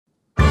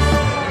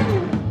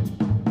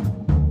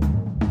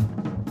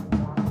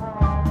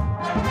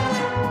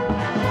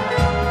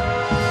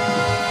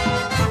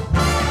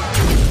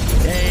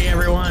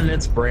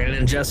It's Brandon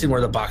and Jesse.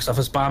 We're the Box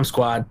Office Bomb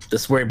Squad.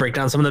 This is where we break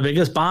down some of the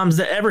biggest bombs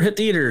that ever hit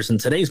theaters. And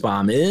today's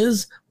bomb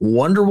is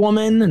Wonder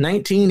Woman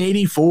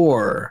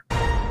 1984.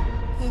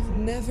 I've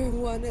never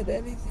wanted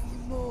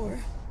anything more.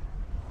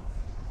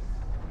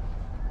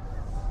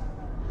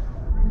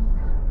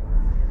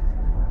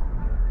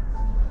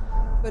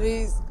 But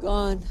he's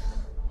gone.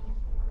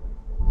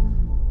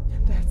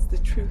 And that's the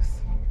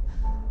truth.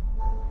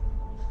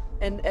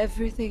 And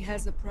everything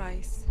has a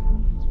price.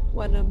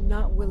 One I'm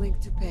not willing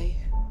to pay.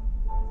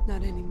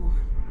 Not anymore.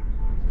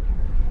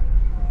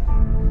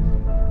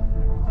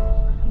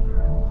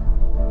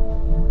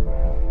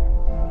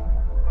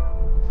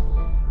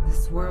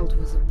 This world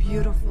was a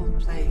beautiful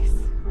place,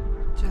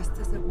 just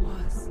as it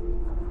was.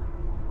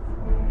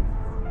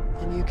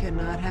 And you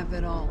cannot have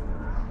it all.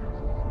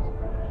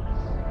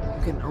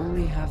 You can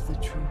only have the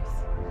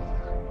truth.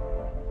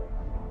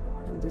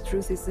 And the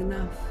truth is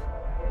enough.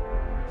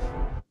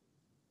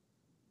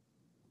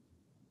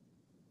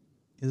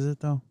 Is it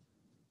though?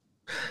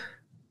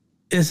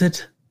 Is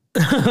it?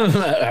 All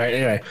right,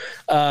 anyway.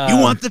 You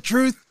want the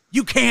truth?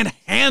 You can't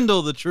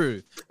handle the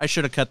truth. I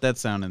should have cut that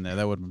sound in there.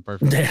 That would have been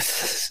perfect.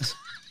 Yes.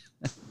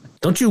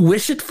 Don't you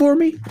wish it for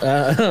me?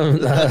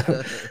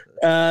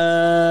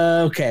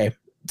 Okay.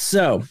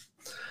 So,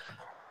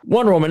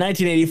 Wonder Woman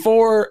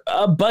 1984,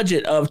 a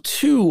budget of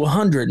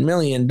 $200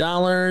 million,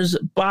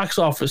 box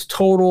office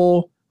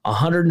total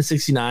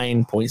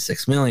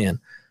 $169.6 million.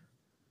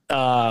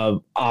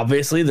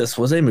 Obviously, this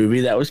was a movie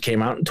that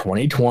came out in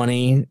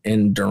 2020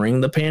 and during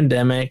the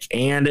pandemic,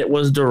 and it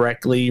was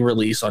directly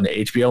released on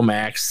HBO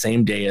Max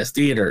same day as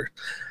theater.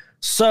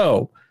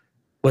 So,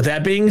 with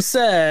that being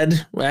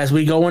said, as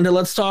we go into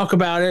let's talk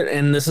about it,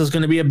 and this is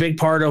going to be a big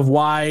part of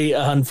why,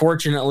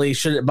 unfortunately,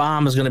 Should It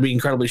Bomb is going to be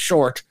incredibly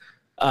short.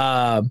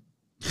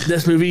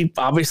 This movie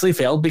obviously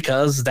failed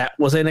because that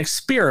was an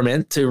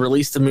experiment to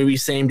release the movie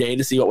same day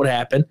to see what would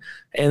happen,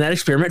 and that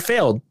experiment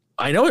failed.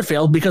 I know it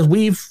failed because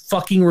we've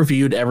fucking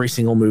reviewed every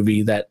single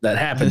movie that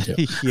happened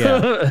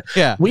to.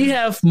 Yeah. We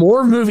have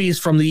more movies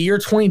from the year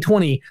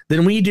 2020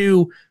 than we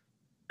do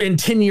in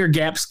 10-year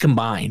gaps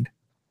combined.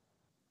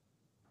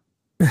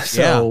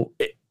 So,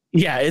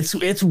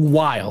 it's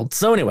wild.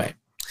 So anyway,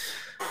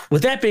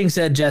 with that being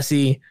said,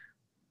 Jesse,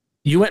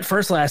 you went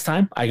first last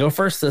time. I go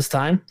first this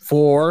time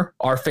for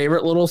our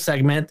favorite little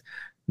segment,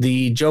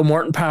 the Joe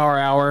Morton Power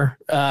Hour,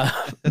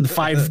 the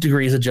 5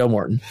 degrees of Joe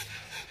Morton.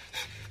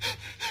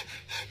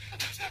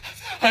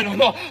 I don't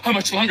know how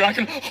much longer I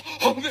can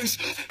hold this.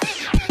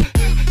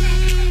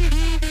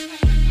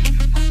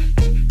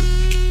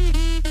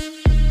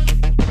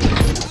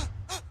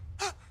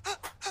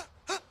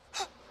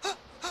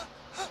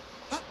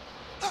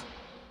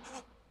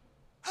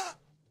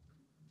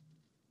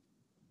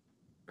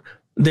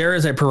 There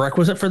is a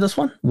prerequisite for this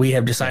one. We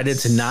have decided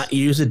to not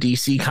use a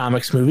DC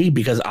Comics movie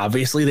because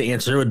obviously the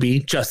answer would be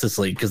Justice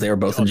League because they were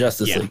both in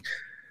Justice League.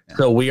 Yeah.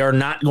 So we are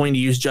not going to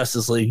use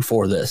Justice League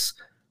for this.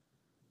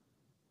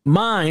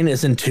 Mine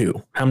is in 2.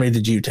 How many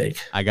did you take?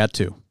 I got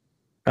 2.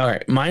 All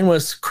right. Mine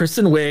was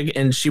Kristen Wiig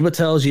and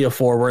Chiwetel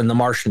Ejiofor were in The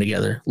Martian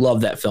together. Love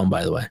that film,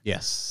 by the way.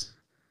 Yes.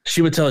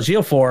 Chiwetel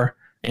Ejiofor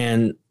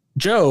and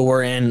Joe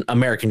were in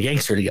American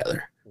Gangster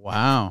together.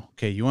 Wow.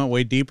 Okay. You went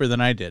way deeper than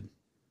I did.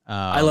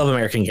 I love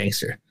American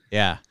Gangster.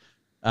 Yeah.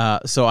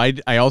 So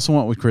I also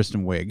went with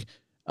Kristen Wiig.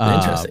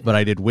 Interesting. But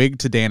I did Wiig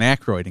to Dan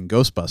Aykroyd in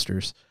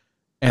Ghostbusters.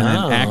 And then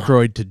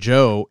Aykroyd to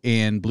Joe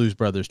in Blues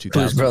Brothers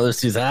 2000. Blues Brothers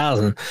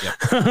 2000. Yep.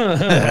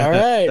 All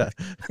right.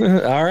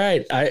 All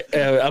right.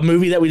 A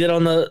movie that we did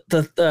on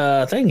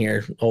the thing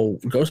here. Oh,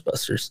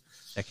 Ghostbusters.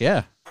 Heck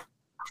yeah.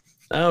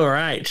 All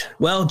right.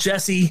 Well,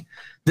 Jesse,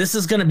 this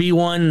is going to be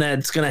one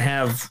that's going to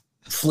have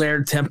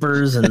flared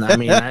tempers. And I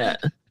mean,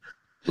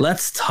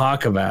 let's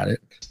talk about it.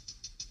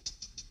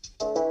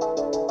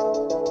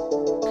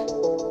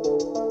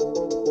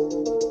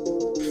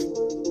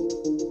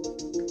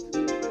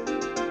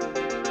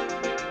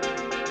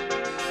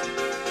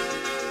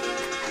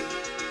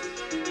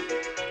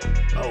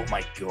 Oh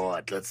my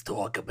God, let's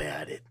talk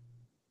about it.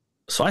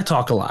 So I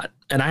talk a lot,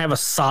 and I have a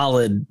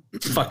solid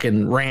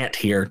fucking rant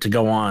here to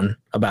go on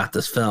about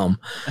this film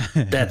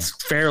that's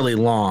fairly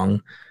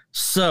long.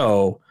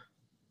 So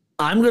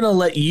I'm going to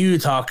let you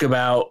talk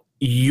about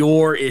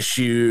your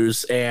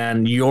issues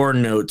and your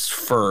notes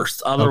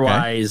first.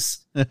 Otherwise,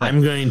 okay.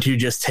 I'm going to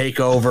just take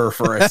over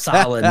for a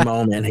solid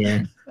moment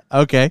here.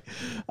 Okay.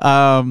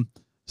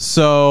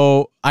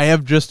 So I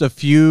have just a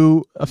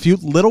few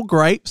little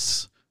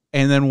gripes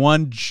and then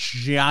one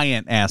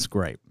giant ass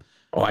gripe.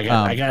 Oh, I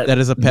got that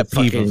is a pet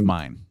peeve of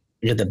mine.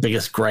 You get the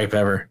biggest gripe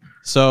ever.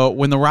 So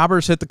when the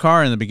robbers hit the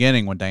car in the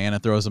beginning, when Diana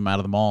throws them out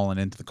of the mall and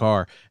into the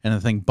car and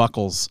the thing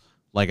buckles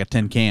like a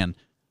tin can,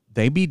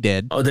 they be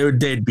dead. Oh,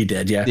 they'd be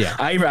dead. Yeah.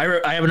 I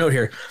have a note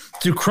here.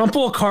 To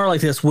crumple a car like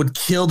this would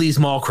kill these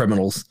mall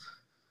criminals.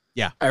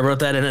 Yeah. I wrote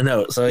that in a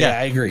note. So yeah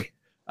I agree.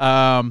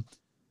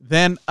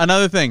 Then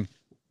another thing,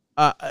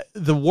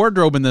 the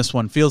wardrobe in this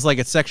one feels like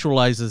it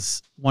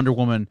sexualizes Wonder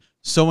Woman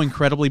so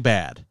incredibly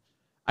bad.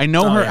 I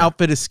know her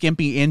outfit is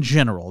skimpy in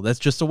general. That's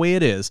just the way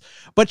it is.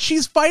 But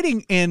she's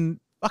fighting in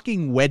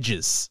fucking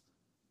wedges.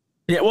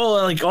 Yeah, well,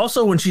 like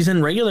also when she's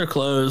in regular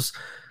clothes,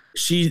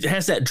 she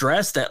has that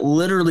dress that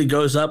literally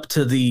goes up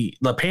to the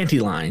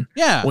panty line.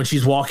 Yeah. When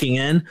she's walking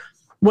in,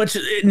 which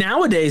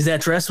nowadays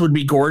that dress would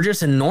be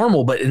gorgeous and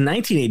normal, but in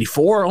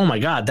 1984, oh my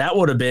God, that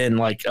would have been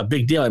like a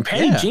big deal. And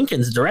Patty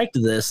Jenkins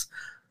directed this.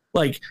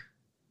 Like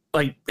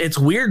it's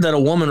weird that a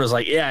woman was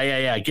like,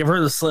 yeah, give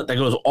her the slit that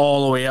goes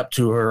all the way up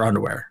to her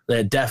underwear.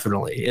 That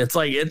definitely. It's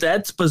like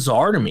that's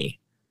bizarre to me.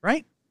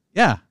 Right?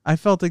 Yeah, I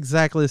felt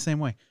exactly the same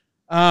way.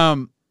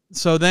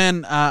 So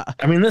then, I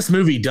mean, this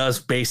movie does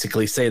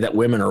basically say that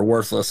women are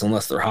worthless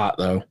unless they're hot,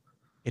 though.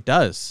 It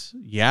does.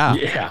 Yeah.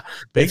 Yeah.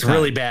 It's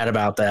really bad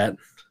about that.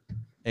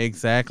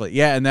 Exactly.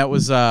 Yeah. And that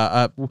was,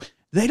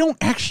 they don't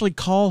actually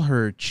call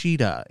her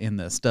Cheetah in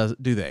this, do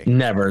they?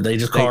 Never. They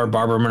just call her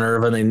Barbara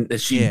Minerva.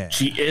 And she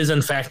is,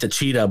 in fact, a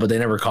cheetah, but they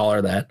never call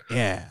her that.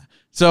 Yeah.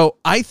 So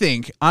I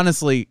think,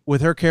 honestly,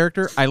 with her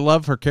character, I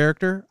love her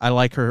character. I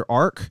like her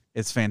arc.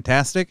 It's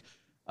fantastic.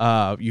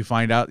 You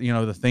find out,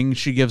 the thing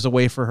she gives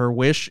away for her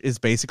wish is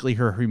basically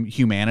her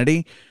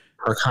humanity,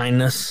 her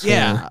kindness.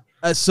 Yeah.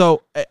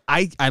 So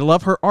I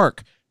love her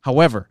arc.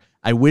 However,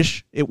 I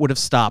wish it would have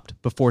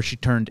stopped before she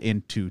turned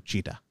into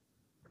Cheetah.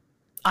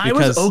 I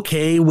was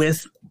okay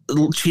with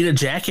the Cheetah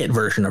Jacket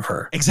version of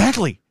her.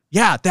 Exactly.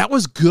 Yeah, that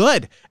was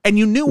good. And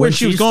you knew where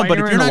she was going, but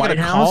if you're not going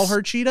to call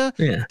her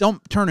Cheetah,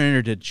 don't turn her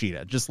into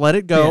Cheetah. Just let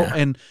it go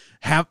and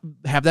have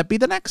that be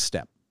the next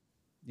step.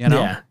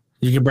 Yeah.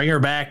 You can bring her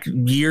back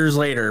years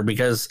later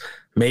because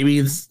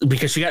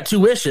she got 2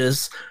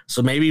 wishes.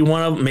 So maybe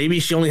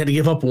she only had to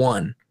give up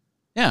 1.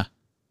 Yeah,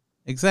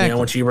 exactly.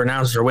 When she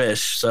renounced her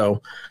wish.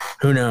 So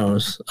who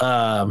knows?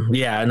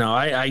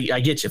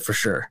 I get you for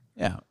sure.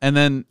 Yeah. And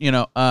then,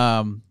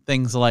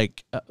 things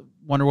like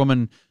Wonder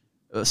Woman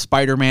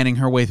Spider-Manning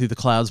her way through the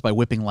clouds by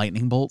whipping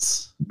lightning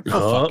bolts.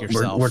 Fuck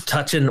yourself. We're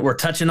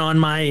touching on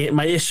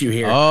my issue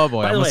here. Oh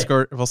boy,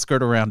 we'll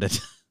skirt around it.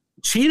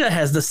 Cheetah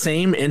has the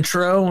same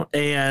intro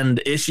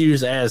and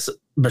issues as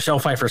Michelle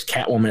Pfeiffer's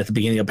Catwoman at the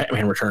beginning of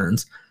Batman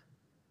Returns.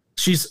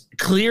 She's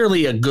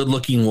clearly a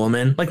good-looking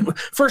woman. Like,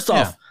 first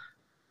off,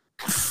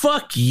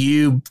 fuck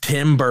you,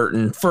 Tim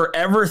Burton, for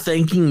ever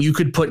thinking you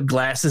could put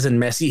glasses and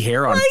messy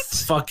hair on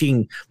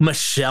fucking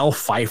Michelle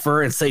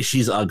Pfeiffer and say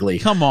she's ugly.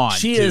 Come on,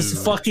 she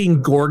is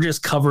fucking gorgeous,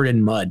 covered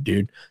in mud,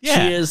 dude.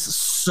 Yeah. She is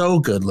so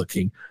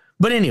good-looking.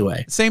 But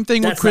anyway, same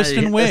thing with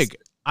Kristen Wiig.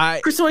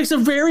 Kristen Wiig's a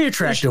very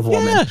attractive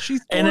woman. Yeah, she's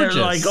gorgeous. And they're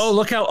like, oh,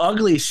 look how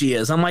ugly she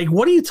is. I'm like,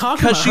 what are you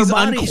talking about? Because she's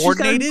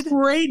uncoordinated? She's got a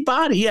great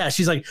body. Yeah,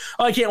 she's like,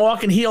 oh, I can't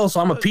walk in heels, so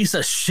I'm a piece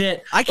of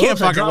shit. I can't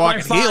fucking walk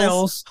in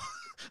heels.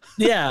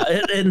 Yeah,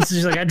 and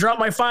she's like, I dropped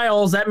my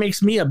files. That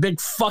makes me a big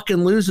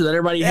fucking loser that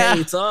everybody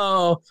hates.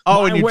 Oh,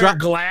 and you wear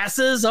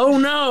glasses? Oh,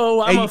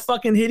 no, I'm a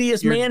fucking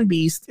hideous man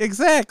beast.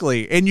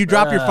 Exactly. And you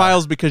drop your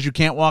files because you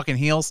can't walk in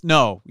heels?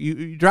 No,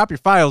 you drop your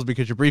files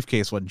because your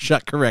briefcase wasn't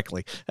shut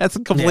correctly. That's a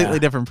completely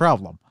different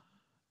problem.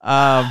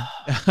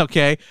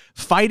 Okay.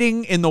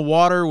 Fighting in the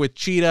water with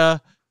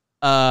Cheetah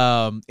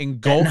in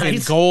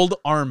gold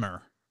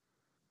armor.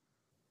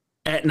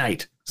 At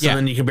night. So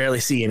then you can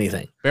barely see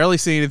anything. Barely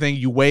see anything.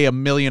 You weigh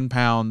 1,000,000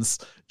 pounds,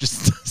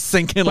 just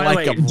sinking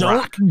like a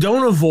rock.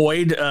 Don't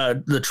avoid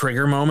the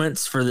trigger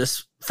moments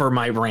for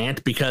my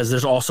rant, because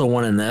there's also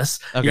one in this.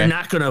 Okay. You're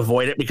not going to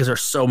avoid it because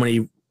there's so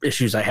many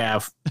issues I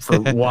have for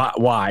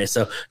why.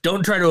 So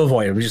don't try to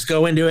avoid it. We just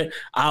go into it.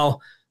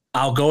 I'll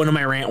go into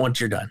my rant once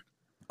you're done.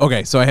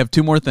 Okay, so I have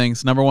 2 more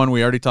things. Number 1,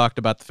 we already talked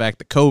about the fact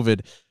that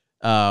COVID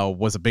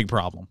was a big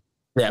problem.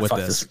 Yeah,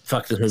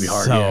 fuck this movie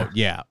hard. So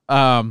yeah.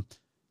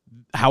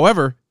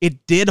 However,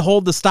 it did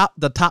hold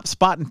the top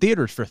spot in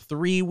theaters for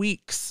 3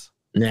 weeks.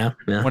 Yeah.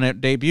 When it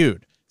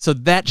debuted. So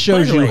that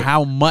shows you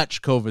how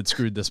much COVID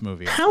screwed this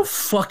movie up. How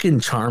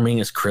fucking charming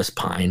is Chris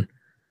Pine?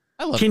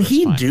 I love Can Chris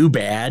he Pine. do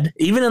bad?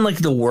 Even in like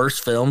the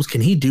worst films, can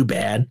he do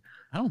bad?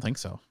 I don't think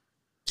so.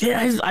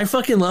 Yeah, I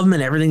fucking love him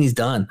in everything he's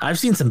done. I've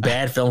seen some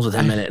bad films with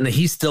him in it, and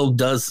he still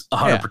does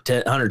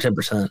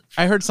 110%.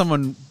 I heard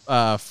someone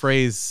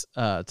phrase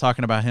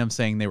talking about him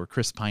saying they were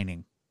Chris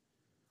Pining.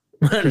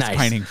 Chris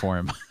Pining for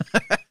him.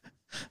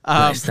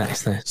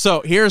 Nice.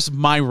 So here's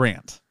my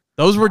rant.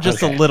 Those were just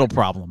the little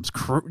problems.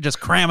 Just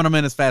cramming them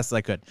in as fast as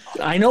I could.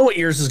 I know what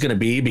yours is going to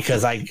be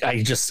because I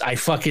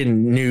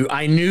fucking knew.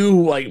 I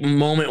knew like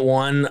moment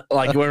one,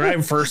 like when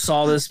I first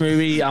saw this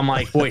movie, I'm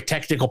like, boy,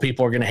 technical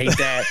people are going to hate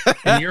that.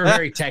 And you're a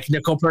very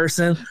technical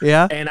person.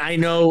 Yeah. And I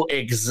know,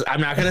 I'm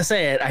not going to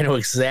say it. I know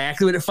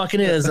exactly what it fucking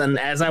is. And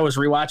as I was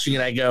rewatching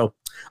it,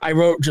 I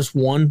wrote just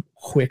one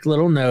quick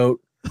little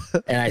note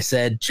and I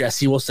said,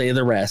 Jesse will say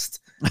the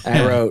rest.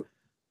 And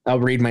I'll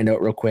read my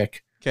note real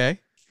quick. Okay.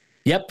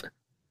 Yep.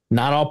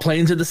 Not all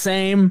planes are the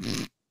same.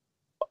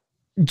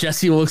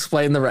 Jesse will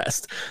explain the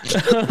rest.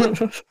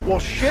 Well,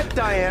 shit,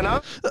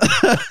 Diana.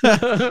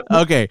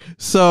 Okay,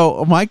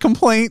 so my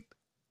complaint,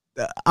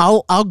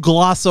 I'll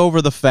gloss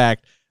over the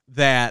fact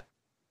that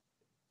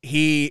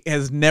he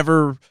has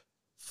never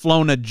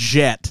flown a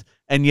jet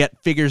and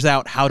yet figures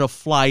out how to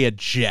fly a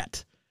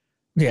jet.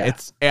 Yeah,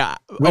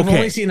 we've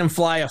only seen him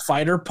fly a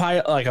fighter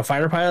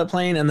pilot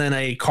plane, and then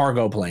a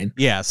cargo plane.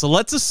 Yeah, so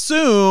let's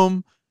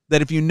assume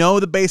that if you know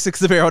the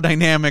basics of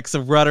aerodynamics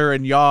of rudder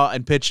and yaw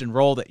and pitch and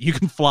roll, that you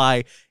can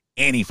fly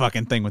any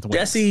fucking thing with wings.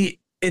 Jesse,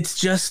 it's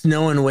just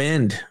knowing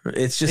wind.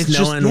 It's just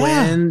knowing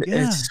wind.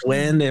 Yeah. It's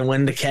wind and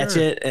when to catch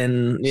it.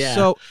 And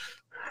So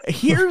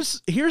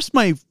here's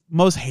my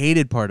most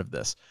hated part of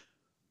this.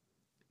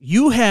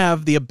 You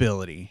have the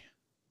ability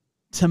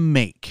to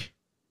make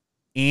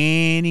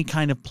any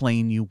kind of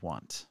plane you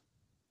want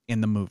in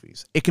the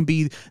movies. It can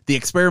be the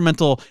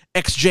experimental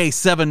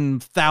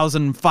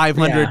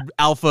XJ7500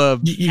 Alpha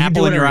you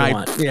apple in your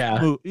eye.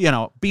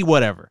 Be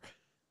whatever.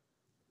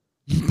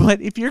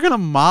 But if you're going to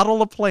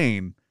model a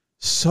plane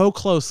so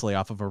closely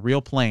off of a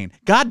real plane,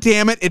 God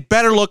damn it, it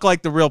better look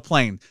like the real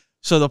plane.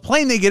 So the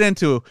plane they get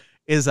into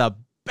is a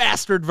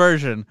bastard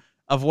version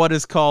of what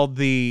is called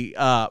the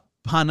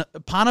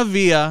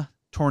Panavia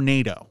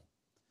Tornado.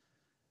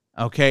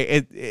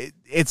 Okay,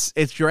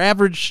 it's your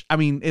average. I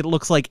mean, it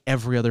looks like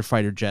every other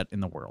fighter jet in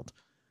the world.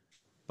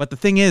 But the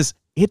thing is,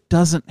 it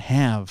doesn't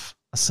have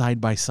a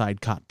side-by-side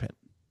cockpit.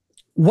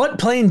 What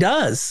plane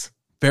does?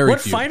 Very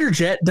what few. Fighter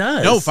jet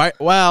does? No,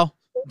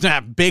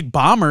 big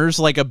bombers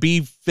like a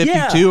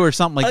B-52 or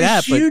something like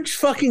that. A huge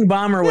fucking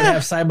bomber would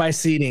have side-by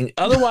seating.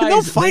 Otherwise,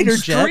 No fighter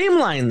they'd jet.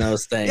 streamline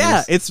those things.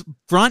 Yeah, it's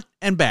front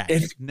and back.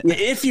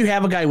 If you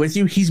have a guy with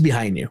you, he's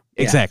behind you.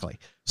 Yeah. Exactly.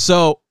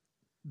 So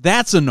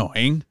that's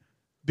annoying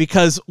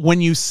because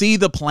when you see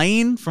the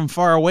plane from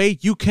far away,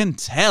 you can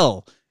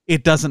tell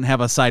it doesn't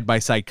have a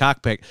side-by-side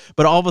cockpit.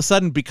 But all of a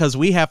sudden, because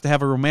we have to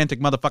have a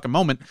romantic motherfucking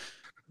moment,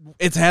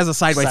 it has a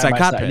side-by-side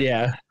cockpit.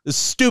 Yeah. It's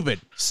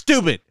stupid.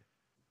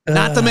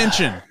 Not to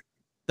mention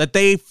that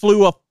they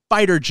flew a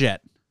fighter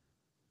jet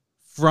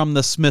from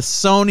the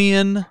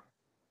Smithsonian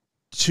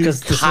to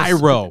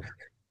Cairo.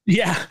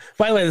 Yeah.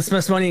 By the way, the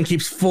Smithsonian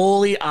keeps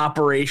fully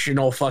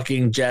operational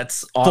fucking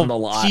jets on the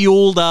lot.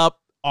 Fueled up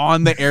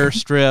on the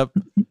airstrip.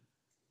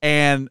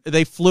 And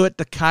they flew it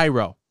to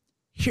Cairo.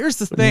 Here's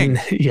the thing.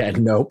 Yeah,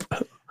 nope.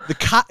 The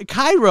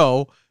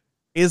Cairo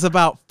is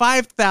about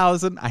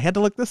 5,000. I had to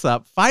look this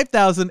up.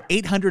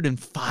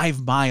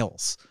 5,805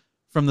 miles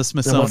from the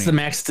Smithsonian. So what's the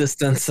max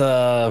distance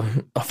a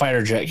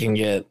fighter jet can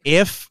get?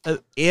 If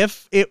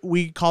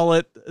we call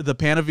it the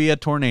Panavia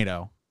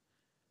Tornado.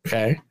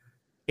 Okay.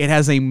 It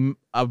has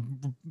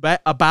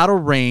about a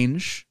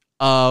range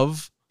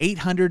of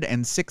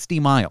 860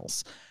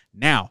 miles.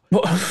 Now,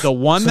 the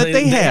one that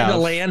they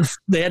have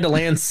they had to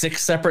land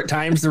 6 separate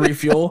times to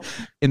refuel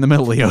in the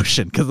middle of the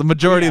ocean because the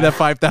majority of that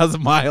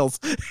 5,000 miles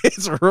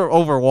is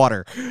over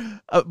water.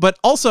 But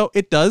also,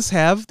 it does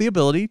have the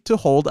ability to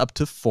hold up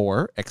to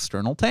 4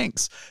 external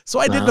tanks. So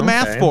I did the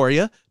math for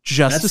you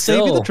just to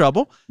save you the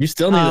trouble. You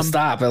still need to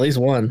stop at least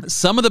one.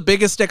 Some of the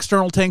biggest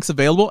external tanks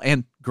available,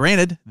 and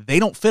granted, they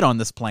don't fit on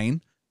this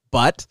plane,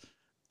 but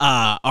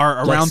are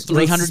around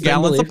 300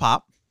 gallons a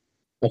pop.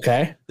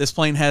 Okay. This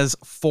plane has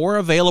 4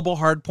 available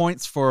hard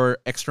points for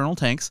external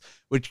tanks,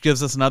 which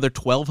gives us another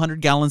 1,200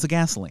 gallons of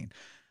gasoline.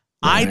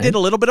 Right. I did a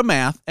little bit of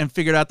math and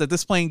figured out that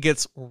this plane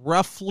gets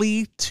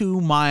roughly 2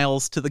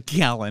 miles to the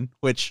gallon,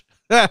 which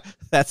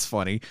that's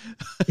funny.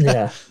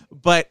 Yeah.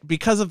 But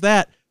because of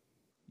that,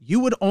 you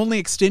would only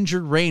extend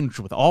your range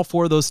with all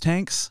 4 of those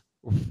tanks.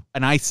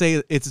 And I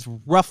say it's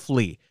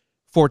roughly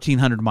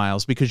 1,400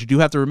 miles because you do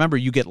have to remember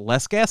you get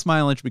less gas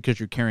mileage because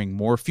you're carrying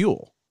more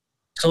fuel.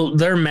 So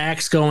they're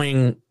max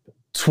going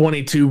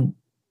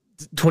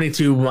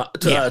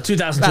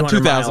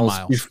 2,200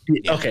 miles.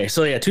 Yeah. Okay,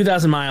 so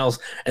 2,000 miles,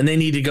 and they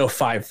need to go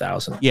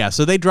 5,000. Yeah,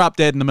 so they drop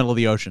dead in the middle of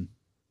the ocean.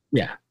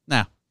 Yeah.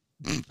 Now,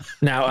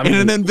 I mean,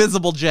 in an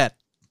invisible jet.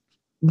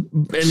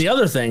 And the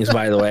other things,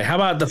 by the way, how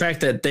about the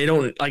fact that they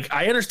don't, like,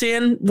 I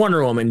understand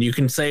Wonder Woman. You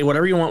can say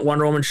whatever you want,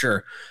 Wonder Woman,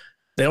 sure.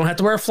 They don't have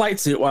to wear a flight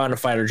suit while on a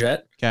fighter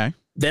jet. Okay.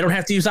 They don't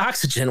have to use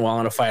oxygen while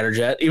on a fighter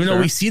jet, even though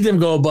we see them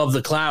go above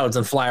the clouds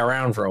and fly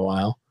around for a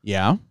while.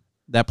 Yeah.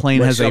 That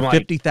plane has a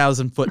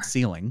 50,000 foot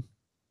ceiling.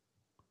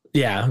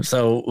 Yeah.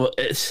 So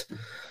it's.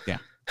 Yeah.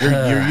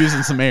 You're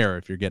using some air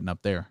if you're getting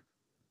up there.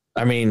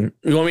 I mean,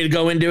 you want me to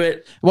go into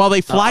it? Well,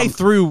 they fly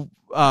through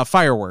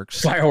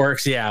fireworks.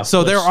 Fireworks, yeah.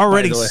 So they're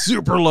already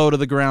super low to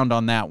the ground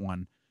on that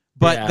one.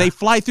 But they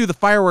fly through the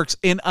fireworks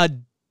in a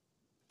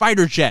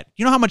fighter jet.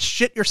 You know how much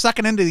shit you're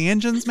sucking into the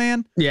engines,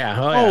 man? Yeah.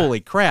 Holy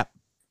crap.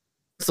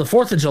 It's the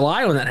 4th of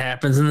July when that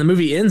happens, and the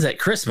movie ends at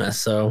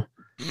Christmas. So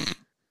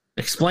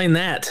explain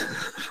that.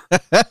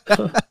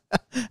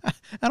 I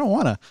don't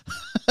want to.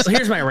 So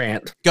here's my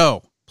rant.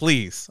 Go,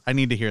 please. I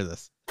need to hear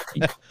this.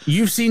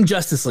 You've seen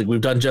Justice League. We've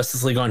done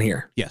Justice League on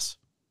here. Yes.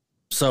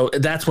 So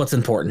that's what's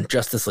important.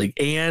 Justice League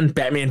and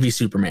Batman v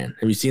Superman.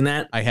 Have you seen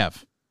that? I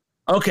have.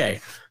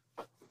 Okay.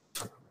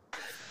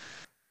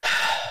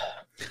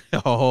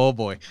 Oh,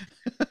 boy.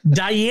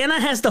 Diana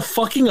has the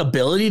fucking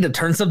ability to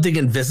turn something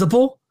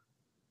invisible.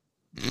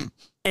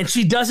 And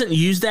she doesn't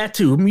use that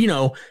to,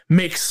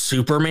 make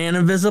Superman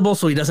invisible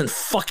so he doesn't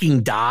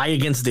fucking die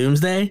against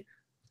Doomsday.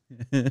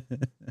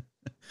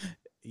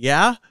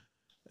 Yeah,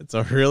 it's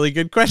a really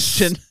good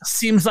question.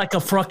 Seems like a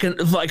fucking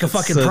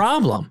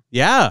problem.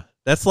 Yeah,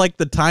 that's like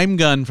the time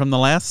gun from the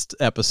last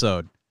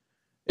episode.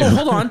 Oh,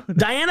 hold on.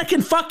 Diana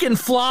can fucking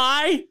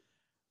fly.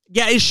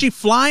 Yeah, is she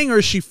flying or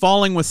is she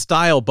falling with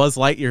style? Buzz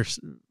Lightyear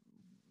style?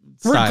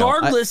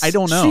 Regardless, I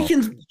don't know.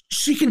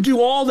 She can do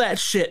all that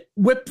shit.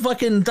 Whip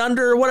fucking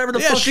thunder or whatever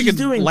the fuck she she's can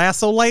doing.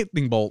 lasso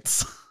lightning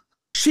bolts.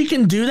 She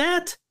can do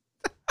that?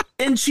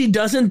 And she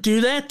doesn't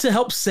do that to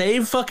help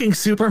save fucking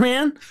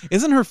Superman?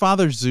 Isn't her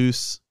father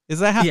Zeus?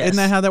 Isn't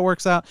that how that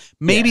works out?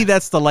 Maybe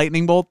that's the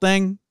lightning bolt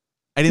thing.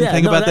 I didn't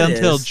think about that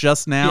until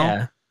just now.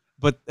 Yeah.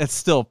 But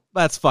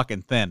that's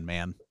fucking thin,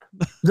 man.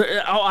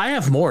 I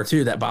have more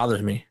too that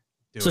bothers me.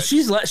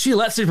 She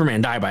let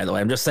Superman die, by the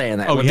way. I'm just saying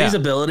that. With these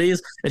abilities,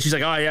 and she's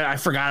like, oh yeah, I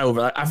forgot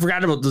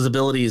about those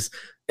abilities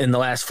in the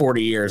last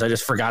 40 years. I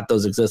just forgot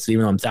those existed,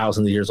 even though I'm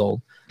thousands of years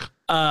old.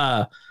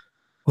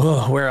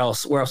 Where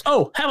else?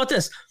 Oh, how about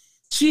this?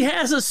 She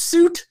has a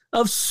suit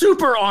of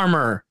super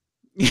armor.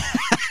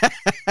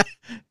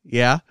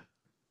 Yeah,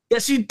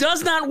 she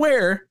does not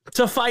wear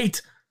to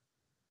fight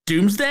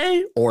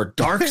Doomsday or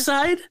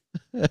Darkseid.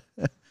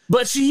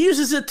 But she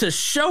uses it to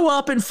show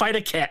up and fight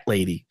a cat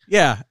lady.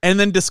 Yeah, and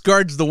then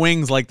discards the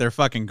wings like they're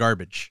fucking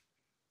garbage.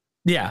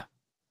 Yeah.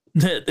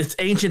 It's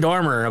ancient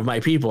armor of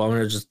my people. I'm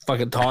going to just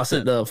fucking toss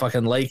it to the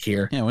fucking lake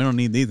here. Yeah, we don't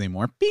need these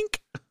anymore.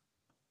 Bink.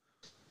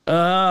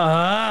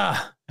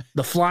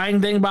 The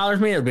flying thing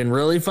bothers me. It's been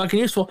really fucking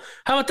useful.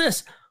 How about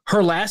this?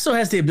 Her lasso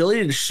has the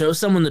ability to show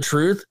someone the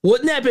truth.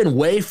 Wouldn't that have been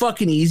way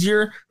fucking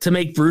easier to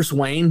make Bruce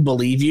Wayne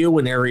believe you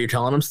whenever you're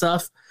telling him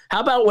stuff?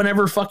 How about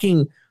whenever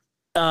fucking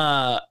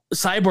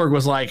Cyborg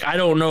was like, I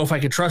don't know if I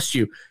could trust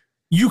you.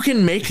 You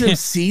can make them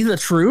see the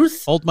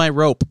truth. Hold my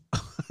rope.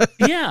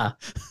 Yeah.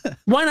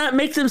 Why not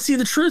make them see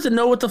the truth and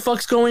know what the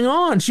fuck's going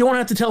on? She won't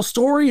have to tell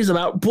stories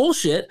about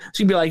bullshit.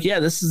 She can be like, yeah,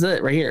 this is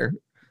it right here.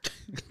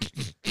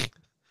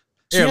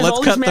 Here,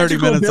 let's cut 30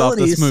 minutes off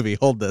this movie.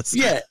 Hold this.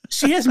 Yeah.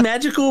 She has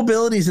magical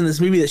abilities in this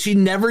movie that she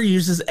never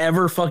uses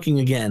ever fucking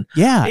again.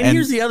 Yeah. And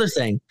here's the other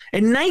thing.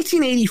 In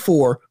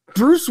 1984,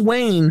 Bruce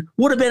Wayne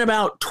would have been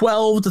about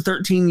 12 to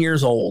 13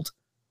 years old.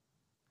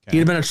 Okay.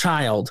 He'd have been a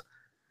child.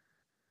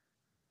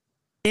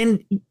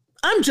 And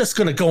I'm just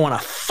going to go on a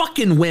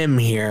fucking whim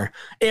here.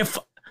 If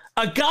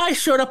a guy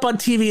showed up on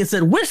TV and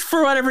said, wish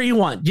for whatever you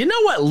want, you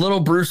know what little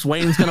Bruce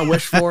Wayne's going to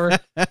wish for?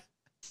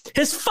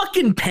 His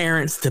fucking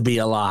parents to be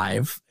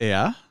alive.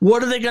 Yeah.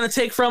 What are they going to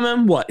take from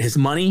him? What? His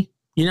money?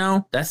 You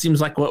know, that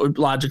seems like what would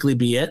logically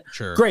be it.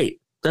 Sure.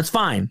 Great. That's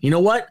fine. You know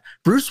what?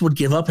 Bruce would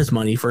give up his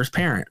money for his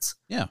parents.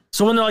 Yeah.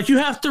 So when they're like, you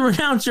have to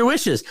renounce your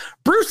wishes,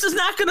 Bruce is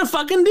not going to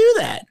fucking do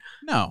that.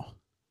 No.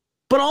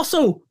 But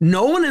also,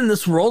 no one in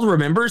this world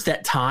remembers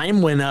that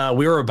time when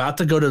we were about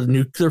to go to the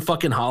nuclear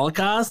fucking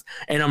holocaust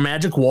and a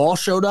magic wall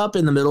showed up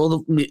in the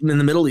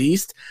Middle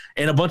East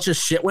and a bunch of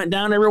shit went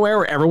down everywhere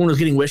where everyone was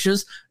getting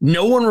wishes.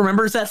 No one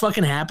remembers that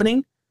fucking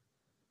happening.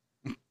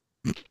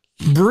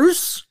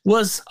 Bruce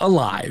was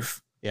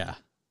alive. Yeah.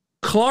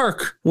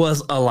 Clark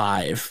was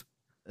alive.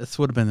 This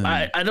would have been.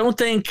 I don't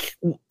think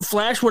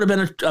Flash would have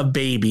been a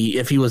baby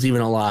if he was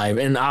even alive.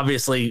 And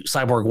obviously,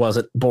 Cyborg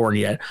wasn't born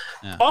yet.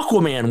 Yeah.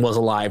 Aquaman was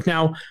alive.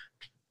 Now,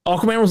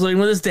 Aquaman was living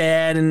with his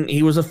dad, and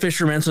he was a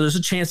fisherman. So there's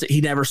a chance that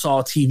he never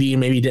saw TV and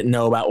maybe he didn't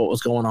know about what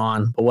was going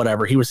on. But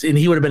whatever. He would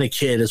have been a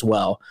kid as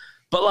well.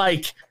 But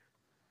like,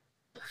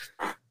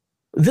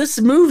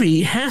 this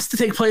movie has to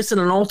take place in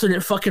an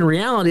alternate fucking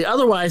reality.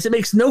 Otherwise, it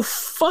makes no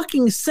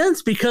fucking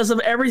sense because of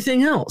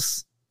everything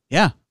else.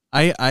 Yeah,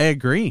 I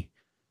agree.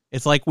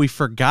 It's like we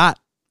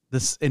forgot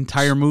this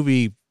entire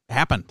movie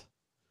happened.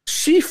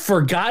 She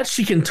forgot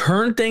she can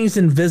turn things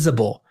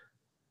invisible.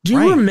 Do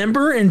you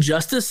remember in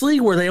Justice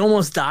League where they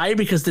almost die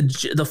because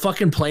the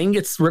fucking plane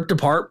gets ripped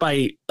apart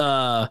by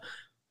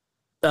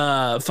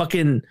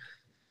fucking,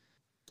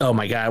 oh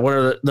my God, what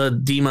are the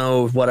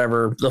demo,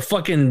 whatever, the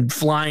fucking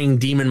flying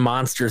demon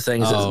monster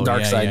things that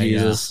Darkseid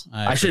uses.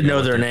 Yeah. I should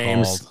know their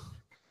names.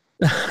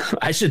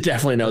 I should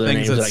definitely know their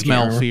names. Things that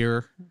smell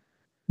fear.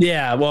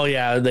 Yeah, well,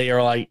 yeah,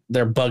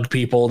 they're bug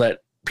people that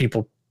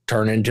people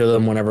turn into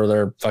them whenever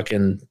they're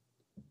fucking,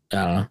 I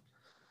don't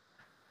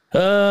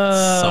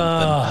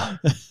know.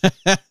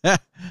 Something.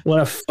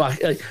 What a fuck.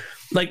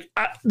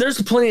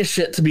 There's plenty of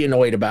shit to be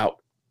annoyed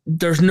about.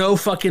 There's no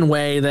fucking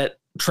way that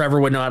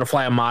Trevor would know how to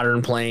fly a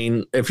modern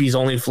plane if he's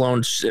only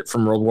flown shit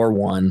from World War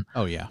I.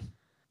 Oh, yeah.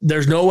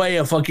 There's no way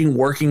a fucking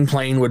working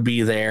plane would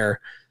be there.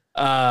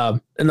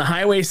 In the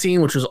highway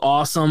scene, which was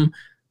awesome.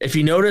 If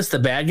you notice, the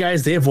bad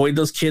guys, they avoid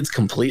those kids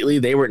completely.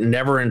 They were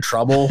never in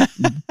trouble.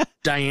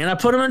 Diana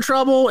put them in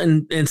trouble,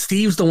 and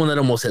Steve's the one that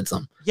almost hits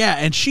them. Yeah,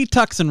 and she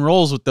tucks and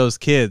rolls with those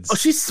kids. Oh,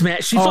 she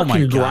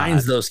fucking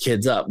grinds those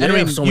kids up. I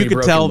mean, you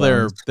could tell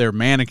they're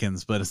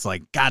mannequins, but it's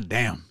like,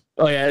 goddamn.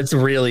 Oh, yeah, it's a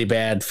really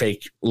bad,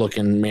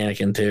 fake-looking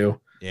mannequin,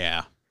 too.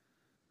 Yeah.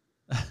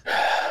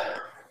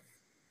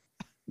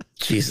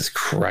 Jesus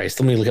Christ.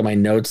 Let me look at my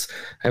notes.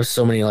 I have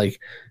so many,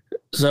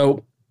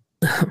 So,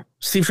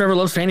 Steve Trevor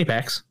loves fanny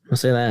packs. I'll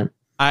say that.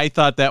 I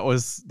thought that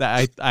was...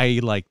 I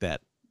like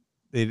that.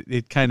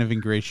 It kind of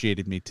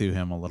ingratiated me to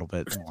him a little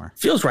bit more.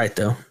 Feels right,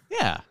 though.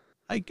 Yeah,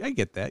 I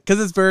get that. Because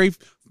it's very,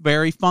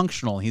 very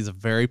functional. He's a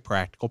very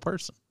practical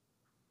person.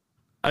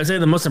 I'd say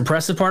the most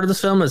impressive part of this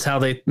film is how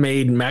they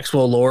made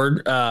Maxwell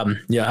Lord, how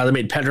they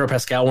made Pedro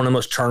Pascal one of the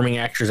most charming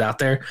actors out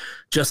there,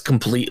 just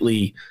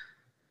completely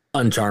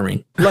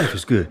uncharming. Life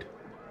is good,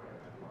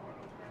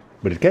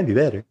 but it can be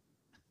better.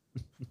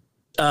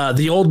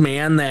 The old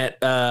man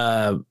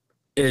that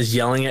is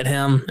yelling at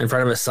him in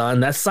front of his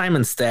son, that's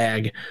Simon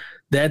Stagg.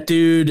 That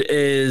dude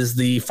is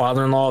the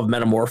father-in-law of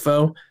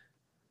Metamorpho,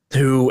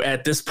 who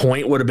at this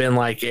point would have been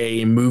like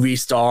a movie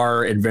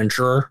star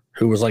adventurer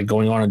who was like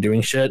going on and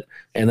doing shit.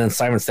 And then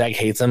Simon Stagg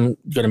hates him,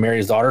 going to marry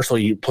his daughter. So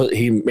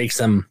he makes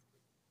him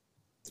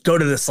go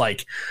to this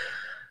like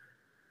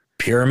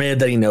pyramid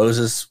that he knows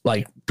is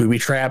like booby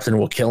trapped and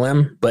will kill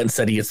him. But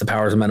instead he gets the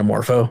powers of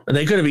Metamorpho. And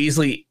they could have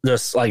easily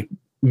just like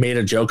made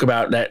a joke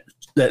about that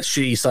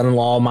shitty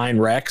son-in-law of mine,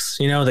 Rex.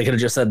 You know, they could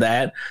have just said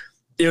that.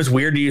 It was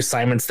weird to use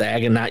Simon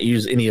Stagg and not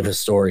use any of his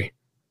story.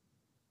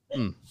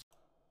 And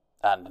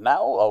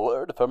now a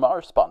word from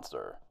our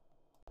sponsor.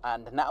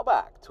 And now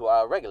back to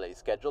our regularly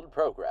scheduled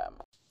program.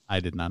 I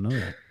did not know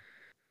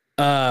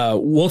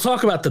that. We'll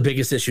talk about the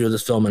biggest issue of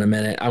this film in a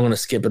minute. I'm going to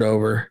skip it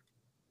over.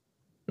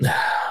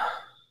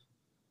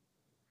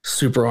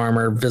 Super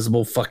armor,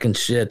 visible fucking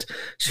shit.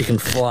 She can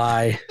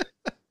fly.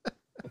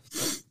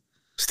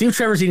 Steve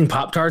Trevor's eating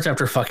Pop-Tarts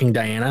after fucking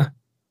Diana.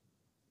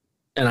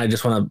 And I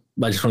just want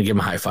to give him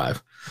a high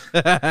five.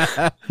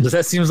 Because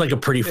that seems like a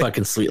pretty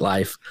fucking sweet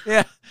life.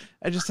 Yeah.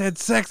 I just had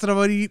sex and I'm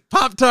going to eat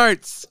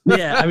Pop-Tarts.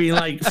 Yeah. I mean,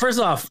 like, first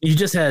off, you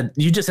just had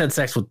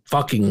sex with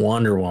fucking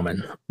Wonder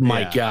Woman.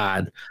 My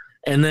God.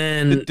 And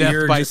then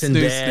you're just in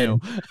bed.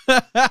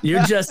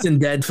 You're just in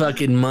bed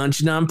fucking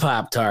munching on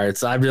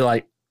Pop-Tarts. I'd be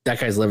like, that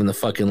guy's living the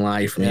fucking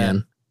life,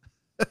 man.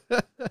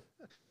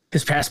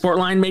 His passport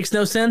line makes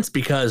no sense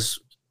because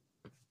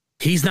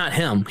he's not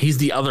him. He's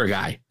the other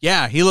guy.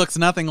 Yeah, he looks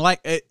nothing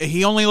like...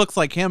 He only looks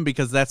like him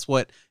because that's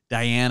what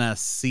Diana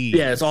sees.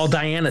 Yeah, it's all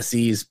Diana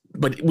sees.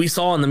 But we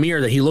saw in the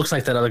mirror that he looks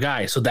like that other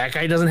guy. So that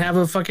guy doesn't have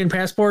a fucking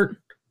passport?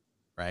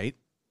 Right.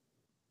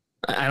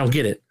 I don't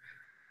get it.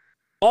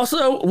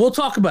 Also, we'll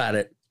talk about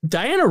it.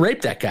 Diana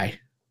raped that guy.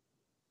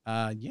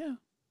 Yeah.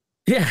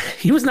 Yeah,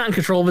 he was not in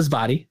control of his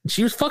body.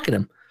 She was fucking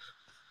him.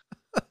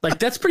 Like,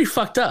 that's pretty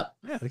fucked up.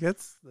 Yeah,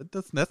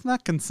 that's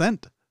not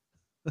consent.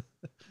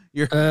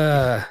 Your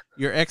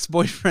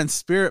ex-boyfriend's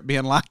spirit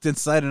being locked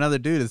inside another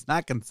dude is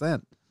not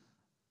consent.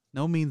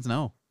 No means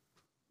no.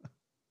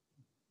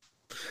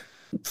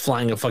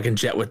 Flying a fucking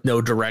jet with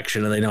no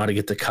direction and they know how to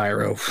get to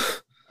Cairo.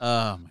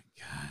 Oh my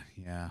God.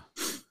 Yeah.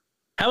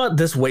 How about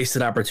this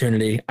wasted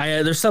opportunity?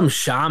 There's some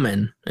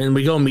shaman and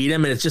we go meet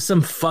him and it's just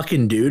some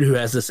fucking dude who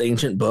has this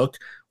ancient book.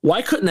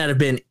 Why couldn't that have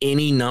been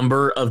any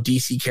number of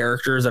DC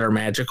characters that are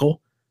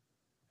magical?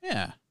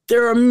 Yeah.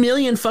 There are a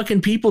million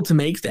fucking people to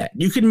make that.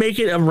 You can make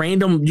it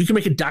you can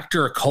make a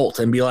Dr. Occult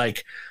and be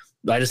like,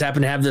 I just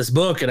happen to have this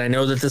book and I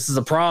know that this is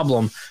a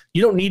problem.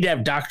 You don't need to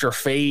have Dr.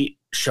 Fate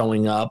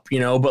showing up,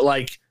 but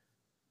like,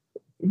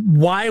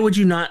 why would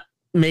you not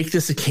make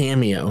this a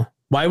cameo?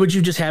 Why would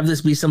you just have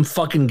this be some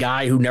fucking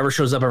guy who never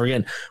shows up ever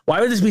again?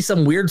 Why would this be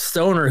some weird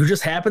stoner who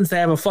just happens to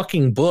have a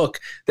fucking book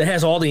that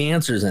has all the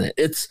answers in it?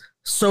 It's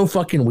so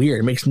fucking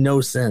weird. It makes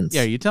no sense.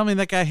 Yeah, you tell me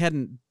that guy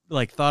hadn't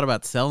like thought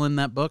about selling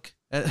that book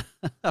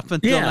up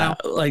until now?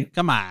 Like,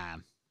 come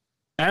on.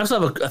 I also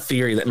have a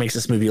theory that makes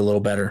this movie a little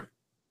better.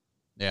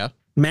 Yeah.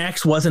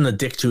 Max wasn't a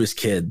dick to his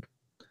kid.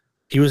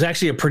 He was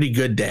actually a pretty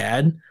good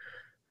dad.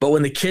 But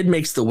when the kid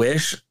makes the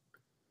wish,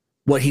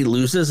 what he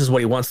loses is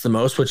what he wants the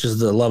most, which is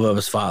the love of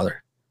his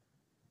father.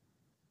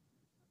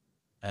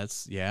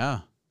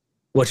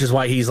 Which is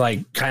why he's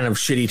like kind of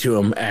shitty to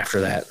him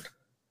after that.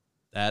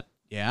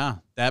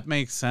 That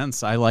makes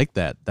sense. I like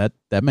that.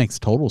 That makes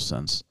total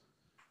sense.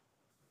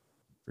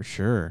 For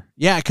sure.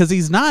 Yeah, because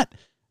he's not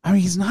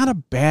a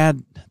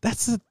bad,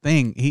 that's the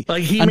thing. He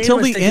until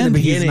the end,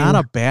 he's not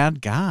a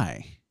bad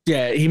guy.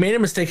 Yeah, he made a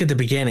mistake at the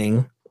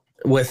beginning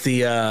with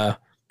the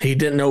he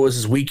didn't know it was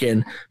his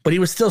weekend, but he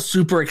was still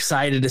super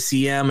excited to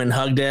see him and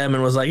hugged him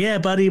and was like, yeah,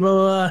 buddy, blah,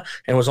 blah, blah,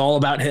 and it was all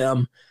about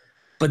him.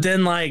 But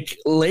then like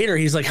later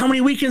he's like, how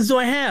many weekends do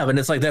I have? And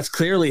it's like, that's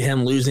clearly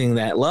him losing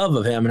that love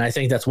of him. And I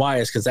think that's why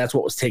is because that's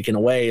what was taken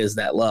away is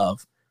that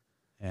love.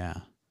 Yeah.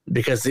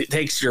 Because it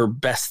takes your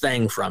best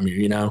thing from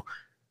you,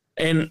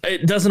 and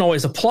it doesn't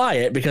always apply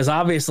it because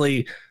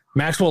obviously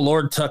Maxwell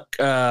Lord took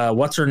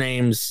what's her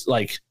name's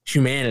like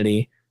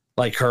humanity,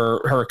 like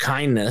her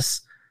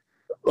kindness.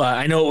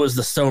 I know it was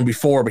the stone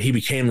before, but he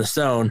became the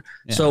stone.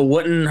 Yeah. So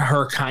wouldn't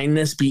her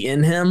kindness be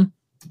in him?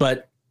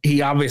 But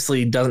he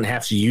obviously doesn't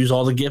have to use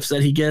all the gifts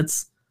that he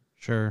gets.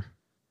 Sure.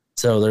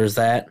 So there's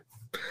that.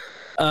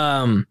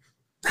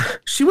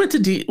 She went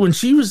to when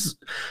she was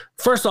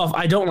first off,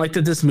 I don't like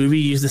that this movie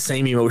used the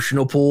same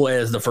emotional pool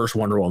as the first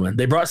Wonder Woman.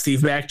 They brought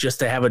Steve back just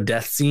to have a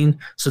death scene.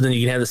 So then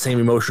you can have the same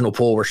emotional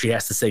pool where she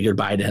has to say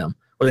goodbye to him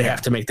or they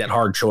have to make that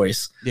hard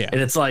choice. Yeah. And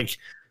it's like,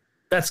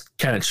 that's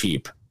kind of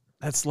cheap.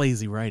 That's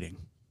lazy writing.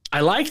 I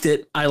liked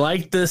it. I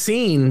liked the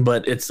scene,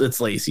 but it's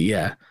lazy.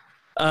 Yeah.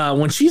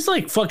 When she's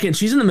like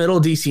she's in the middle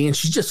of DC and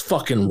she's just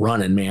fucking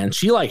running, man.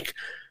 She like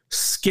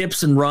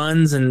skips and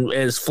runs and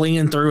is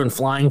flinging through and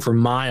flying for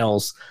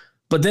miles.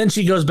 But then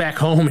she goes back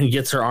home and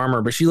gets her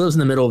armor, but she lives in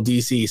the middle of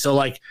DC. So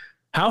like,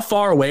 how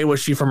far away was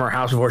she from her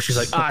house before she's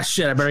like,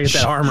 shit, I better get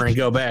that armor and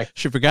go back?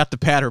 She forgot to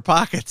pat her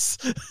pockets.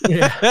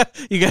 Yeah.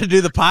 You got to do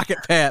the pocket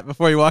pat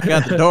before you walk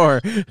out the door.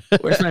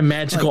 Where's my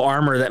magical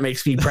armor that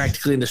makes me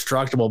practically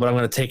indestructible, but I'm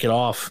going to take it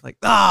off? Like,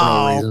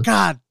 oh,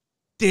 God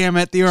damn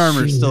it. The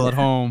armor's still at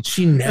home.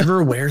 She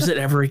never wears it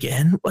ever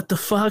again. What the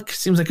fuck?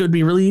 Seems like it would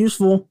be really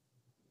useful.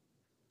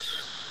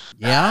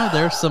 Yeah,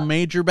 there's some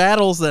major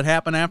battles that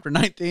happened after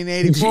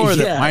 1984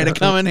 that might have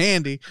come in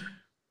handy.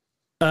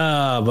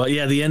 But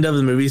yeah, the end of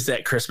the movie's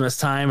at Christmas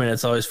time, and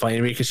it's always funny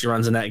to me because she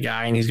runs in that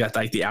guy, and he's got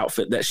like the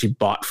outfit that she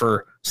bought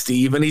for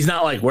Steve, and he's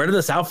not like, "Where did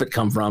this outfit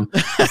come from?"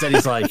 Instead,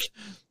 he's like,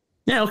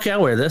 "Yeah, okay,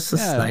 I'll wear this.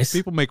 This is nice."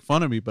 People make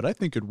fun of me, but I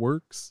think it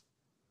works.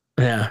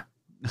 Yeah,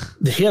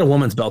 he had a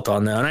woman's belt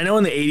on though, and I know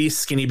in the '80s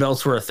skinny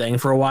belts were a thing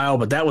for a while,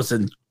 but that was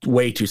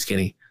way too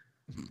skinny.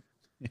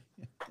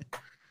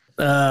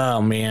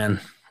 Oh man,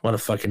 what a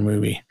fucking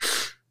movie!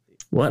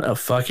 What a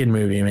fucking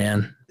movie,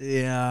 man.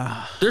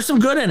 Yeah. There's some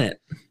good in it.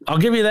 I'll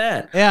give you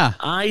that. Yeah.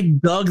 I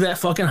dug that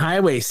fucking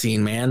highway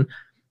scene, man.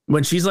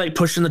 When she's like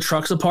pushing the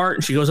trucks apart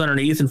and she goes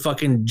underneath and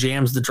fucking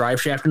jams the drive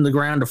shaft into the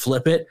ground to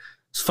flip it.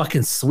 It's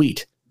fucking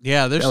sweet.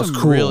 Yeah, there's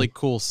some really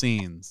cool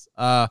scenes.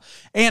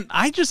 And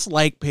I just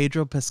like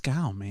Pedro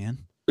Pascal,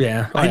 man.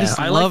 Yeah. I just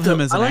love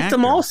him as an actor. I like the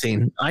mall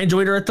scene. I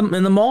enjoyed her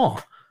in the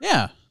mall.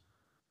 Yeah.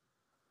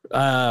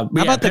 How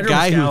about the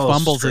guy who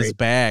fumbles his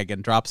bag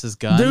and drops his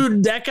gun?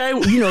 Dude, that guy,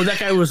 that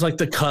guy was like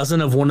the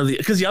cousin of one of the,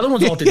 because the other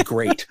ones all did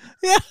great.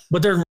 Yeah.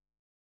 But they're,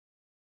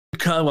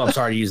 well, I'm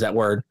sorry to use that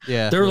word.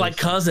 Yeah. Their like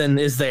cousin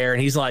is there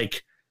and he's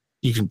like,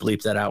 you can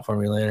bleep that out for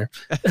me later.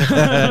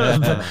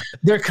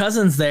 Their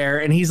cousin's there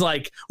and he's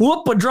like,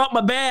 whoop, I dropped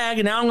my bag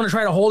and now I'm going to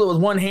try to hold it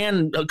with one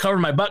hand and cover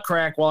my butt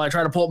crack while I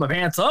try to pull my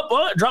pants up. Oh,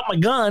 I dropped my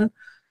gun.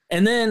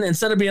 And then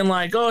instead of being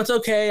like, oh, it's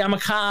okay, I'm a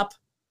cop.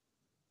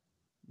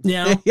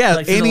 Yeah,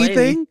 like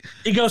anything. Lady,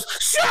 he goes,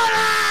 "Shut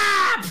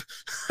up!"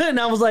 And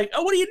I was like,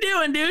 "Oh, what are you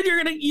doing, dude?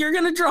 You're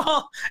gonna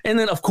draw." And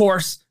then, of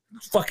course,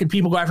 fucking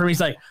people go after me.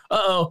 He's like,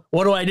 "Uh-oh,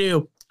 what do I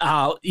do?"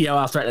 I'll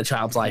threaten a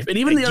child's life. And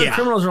even the other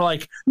criminals are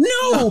like,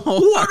 "No,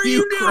 what are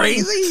you doing?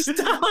 Crazy?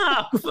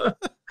 Stop!"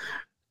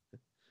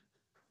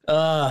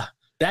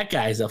 That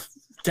guy's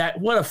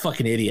what a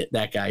fucking idiot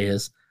that guy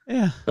is.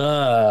 Yeah.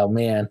 Oh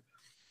man.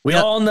 We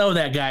all know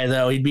that guy,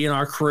 though. He'd be in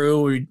our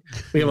crew.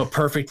 We have a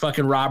perfect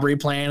fucking robbery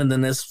plan, and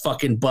then this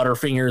fucking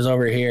Butterfingers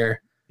over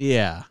here.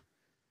 Yeah.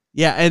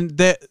 Yeah, and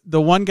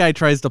the one guy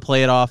tries to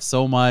play it off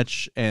so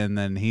much, and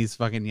then he's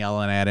fucking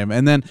yelling at him.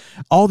 And then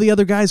all the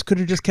other guys could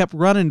have just kept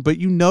running, but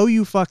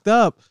you fucked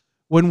up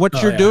when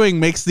what you're doing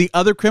makes the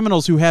other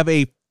criminals who have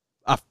a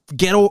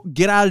get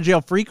out of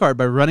jail free card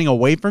by running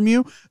away from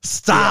you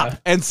stop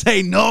and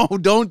say, no,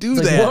 don't do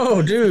that.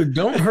 Whoa, dude,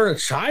 don't hurt a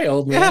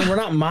child, man. We're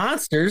not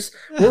monsters.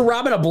 We're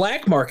robbing a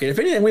black market. If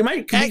anything, we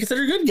might be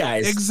considered good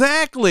guys.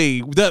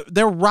 Exactly.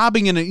 They're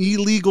robbing an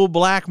illegal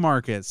black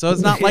market. So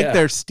it's not like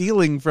they're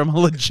stealing from a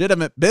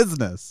legitimate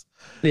business.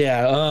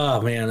 Yeah.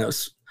 Oh, man.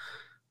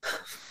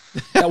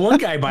 That one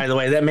guy, by the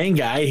way, that main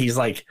guy, he's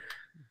like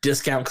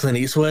discount Clint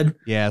Eastwood.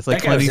 Yeah, it's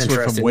like Clint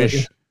Eastwood from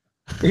Wish.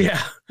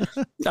 Yeah.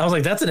 I was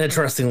like, that's an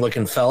interesting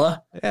looking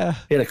fella. Yeah.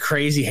 He had a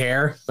crazy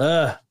hair.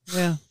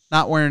 Yeah.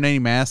 Not wearing any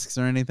masks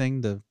or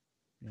anything to,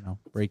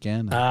 break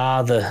in.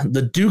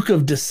 The Duke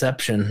of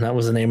Deception. That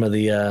was the name of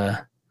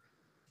the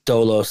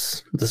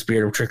Dolos, the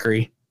Spirit of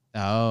Trickery.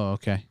 Oh,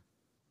 okay.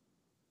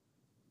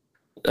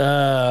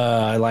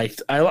 I liked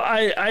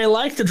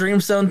the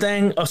Dreamstone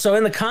thing. Oh, so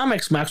in the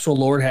comics, Maxwell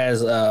Lord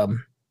has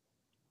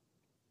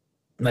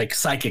like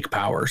psychic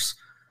powers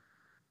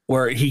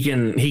where he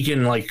can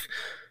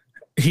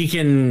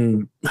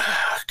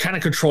kind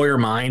of control your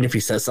mind if he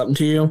says something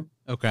to you.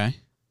 Okay.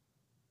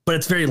 But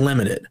it's very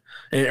limited.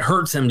 And it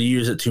hurts him to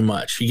use it too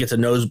much. He gets a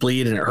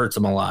nosebleed and it hurts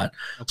him a lot.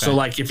 Okay. So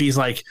like if he's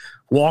like,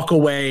 walk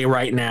away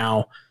right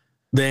now,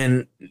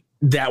 then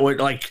that would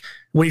like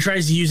when he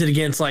tries to use it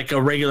against like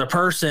a regular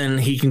person,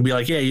 he can be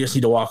like, yeah, you just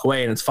need to walk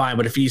away and it's fine.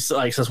 But if he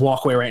like says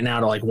walk away right now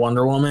to like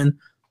Wonder Woman,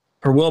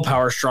 her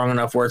willpower is strong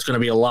enough where it's going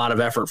to be a lot of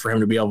effort for him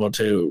to be able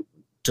to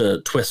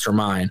twist her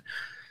mind.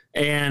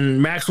 And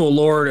Maxwell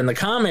Lord in the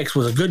comics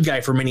was a good guy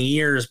for many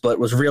years, but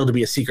was revealed to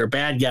be a secret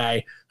bad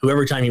guy who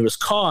every time he was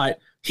caught,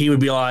 he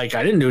would be like,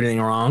 I didn't do anything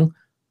wrong.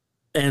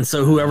 And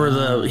so whoever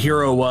the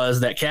hero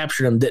was that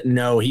captured him didn't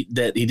know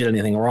that he did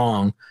anything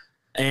wrong.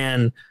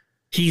 And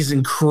he's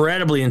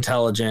incredibly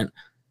intelligent.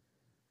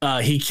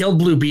 He killed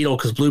Blue Beetle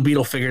because Blue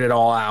Beetle figured it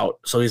all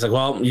out. So he's like,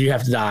 well, you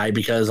have to die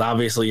because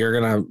obviously you're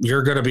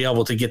gonna be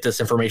able to get this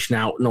information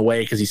out in a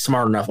way because he's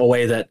smart enough, a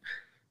way that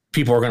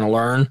people are going to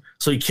learn.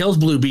 So he kills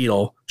Blue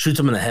Beetle, shoots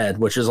him in the head,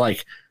 which is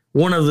like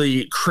one of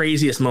the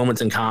craziest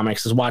moments in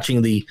comics is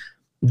watching the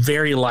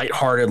very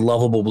lighthearted,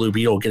 lovable Blue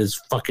Beetle get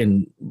his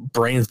fucking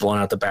brains blown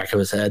out the back of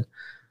his head.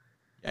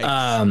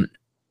 The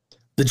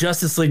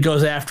Justice League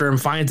goes after him,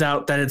 finds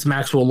out that it's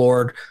Maxwell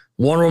Lord.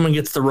 Wonder Woman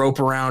gets the rope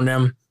around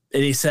him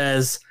and he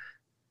says,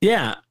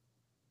 yeah,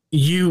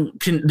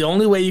 the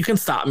only way you can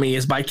stop me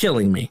is by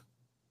killing me.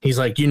 He's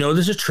like,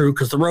 this is true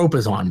because the rope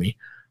is on me.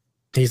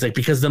 He's like,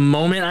 because the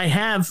moment I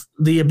have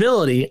the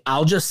ability,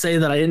 I'll just say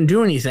that I didn't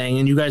do anything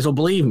and you guys will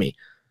believe me.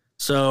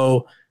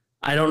 So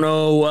I don't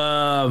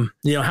know,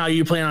 how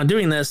you plan on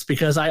doing this,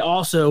 because I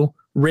also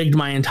rigged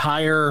my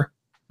entire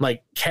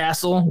like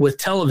castle with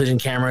television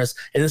cameras,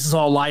 and this is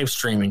all live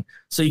streaming.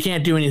 So you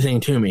can't do anything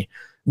to me.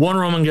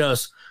 Wonder Woman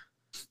goes,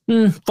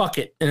 fuck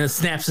it. And it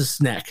snaps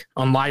his neck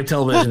on live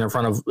television in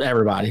front of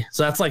everybody.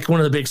 So that's like one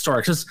of the big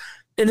stories. Because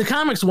in the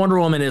comics, Wonder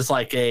Woman is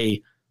like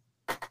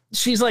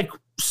she's like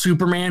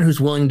Superman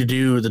who's willing to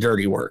do the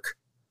dirty work.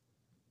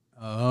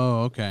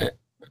 Oh, okay.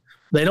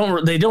 They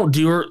don't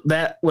do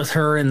that with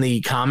her in the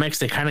comics.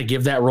 They kind of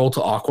give that role to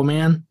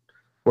Aquaman,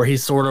 where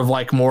he's sort of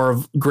like more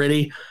of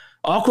gritty.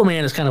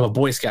 Aquaman is kind of a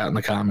Boy Scout in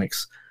the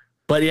comics.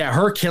 But yeah,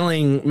 her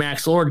killing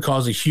Max Lord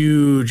caused a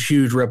huge,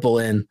 huge ripple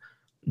in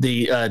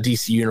the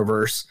DC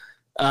universe.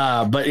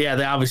 But yeah,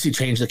 they obviously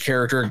changed the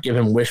character, give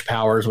him wish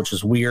powers, which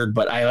is weird.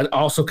 But I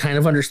also kind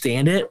of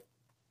understand it,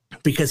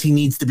 because he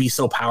needs to be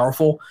so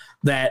powerful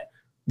that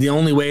the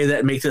only way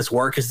that make this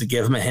work is to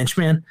give him a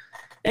henchman.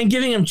 And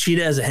giving him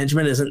Cheetah as a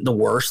henchman isn't the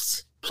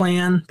worst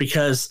plan,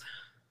 because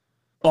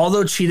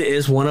although Cheetah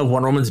is one of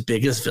Wonder Woman's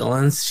biggest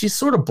villains, she's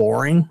sort of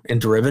boring and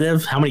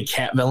derivative. How many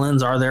cat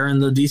villains are there in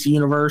the DC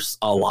universe?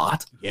 A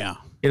lot. Yeah.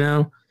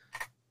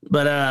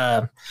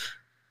 But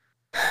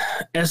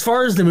as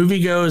far as the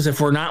movie goes, if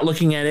we're not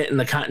looking at it in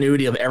the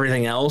continuity of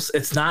everything else,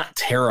 it's not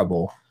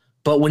terrible.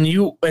 But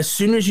as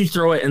soon as you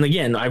throw it, and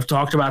again, I've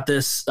talked about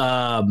this.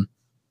 I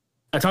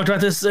talked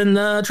about this in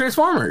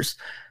Transformers.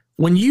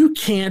 When you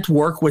can't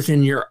work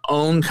within your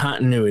own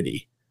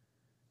continuity,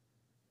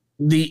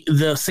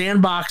 the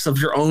sandbox of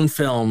your own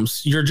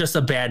films, you're just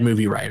a bad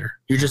movie writer.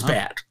 You're just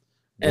bad.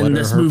 And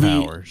this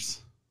movie,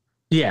 powers?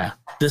 Yeah,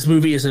 this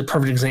movie is a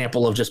perfect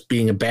example of just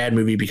being a bad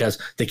movie because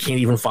they can't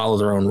even follow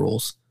their own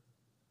rules.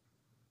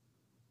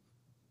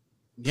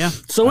 Yeah.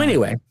 So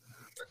anyway,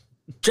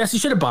 Jesse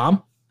should have bombed.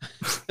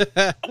 1, 2,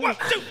 3,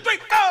 4.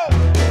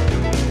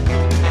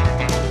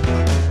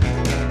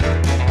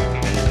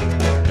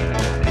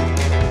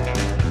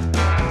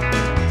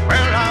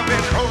 Well, I've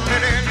been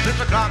holding in since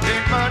o'clock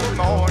in Monday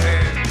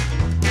morning.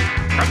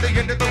 From the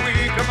end of the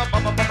week,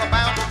 I'm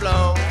about to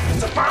blow.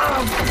 It's a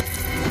bomb.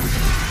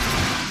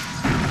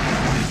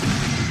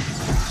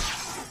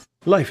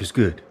 Life is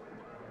good,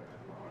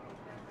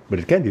 but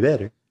it can be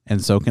better.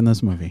 And so can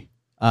this movie.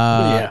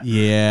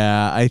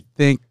 Yeah, I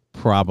think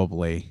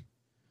probably.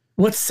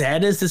 What's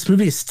sad is this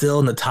movie is still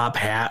in the top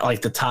half,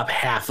 like the top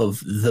half of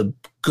the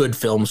good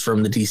films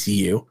from the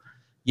DCU.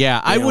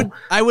 Yeah,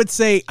 I would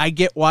say I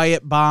get why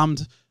it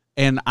bombed,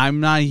 and I'm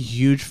not a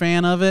huge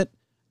fan of it.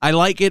 I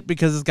like it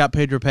because it's got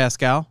Pedro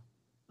Pascal.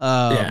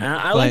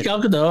 I like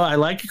Gal Gadot. I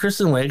like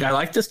Kristen Wiig. I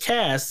like this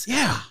cast.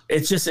 Yeah,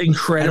 it's just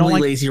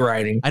incredibly lazy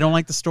writing. I don't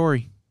like the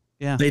story.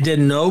 Yeah, they did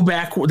no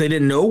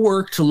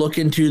work to look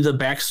into the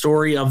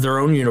backstory of their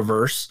own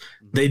universe.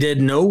 They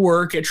did no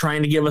work at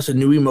trying to give us a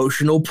new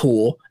emotional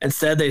pool.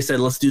 Instead, they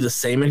said, let's do the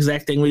same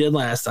exact thing we did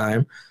last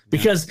time.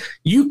 Because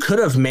you could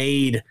have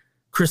made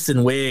Kristen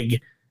Wiig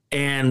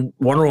and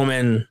Wonder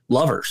Woman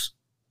lovers.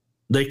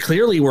 They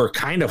clearly were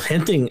kind of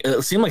hinting.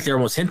 It seemed like they were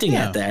almost hinting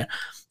at that.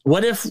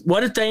 What if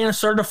Diana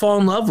started to fall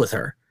in love with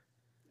her?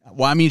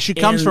 Well, I mean, she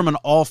comes from an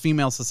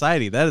all-female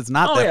society. That is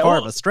not that far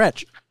of a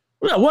stretch.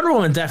 Well, Wonder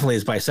Woman definitely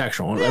is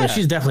bisexual. Yeah. I mean,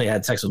 she's definitely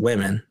had sex with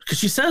women, because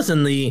she says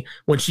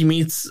when she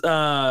meets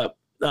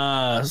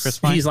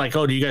he's like,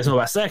 oh, do you guys know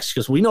about sex? She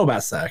goes, we know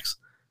about sex.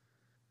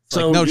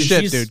 So like, no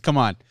shit, dude. Come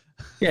on.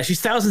 Yeah, she's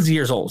thousands of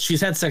years old.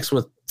 She's had sex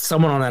with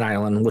someone on that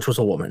island, which was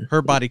a woman.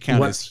 Her body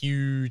count is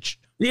huge.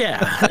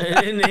 Yeah,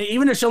 and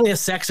even if she only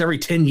has sex every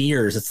 10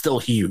 years, it's still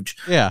huge.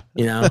 Yeah,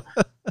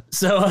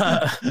 So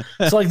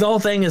like the whole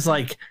thing is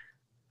like,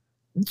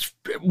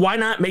 why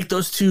not make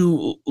those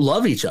two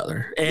love each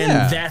other? And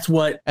that's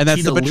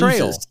the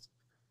betrayal. Loses.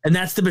 And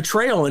that's the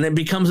betrayal. And it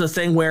becomes a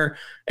thing where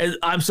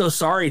I'm so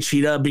sorry,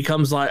 Cheetah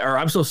becomes like, or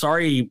I'm so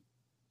sorry,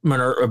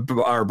 or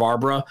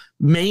Barbara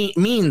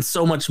means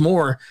so much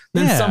more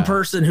than some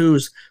person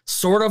who's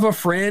sort of a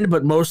friend,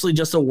 but mostly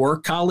just a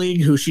work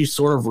colleague who she's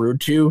sort of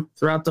rude to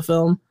throughout the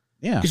film.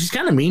 Yeah. Because she's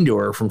kind of mean to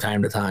her from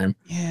time to time.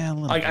 Yeah.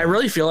 Like, I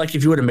really feel like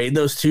if you would have made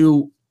those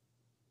two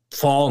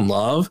fall in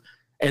love,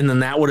 and then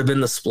that would have been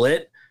the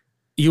split,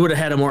 you would have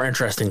had a more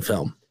interesting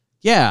film.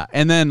 Yeah,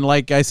 and then,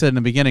 like I said in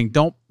the beginning,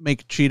 don't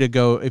make Cheetah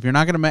go. If you're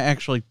not going to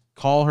actually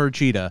call her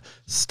Cheetah,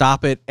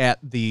 stop it at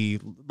the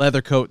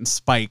leather coat and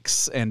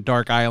spikes and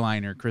dark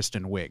eyeliner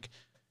Kristen Wiig.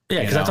 Yeah,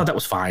 because I thought that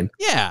was fine.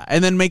 Yeah,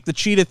 and then make the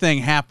Cheetah thing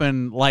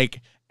happen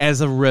like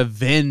as a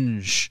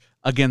revenge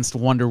against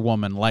Wonder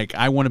Woman. Like,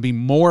 I want to be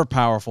more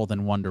powerful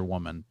than Wonder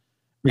Woman.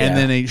 Yeah. And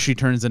then she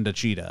turns into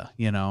Cheetah,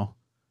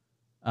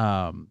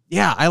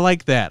 I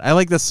like that. I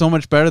like this so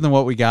much better than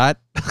what we got.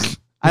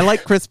 I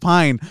like Chris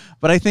Pine,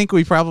 but I think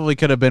we probably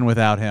could have been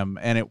without him,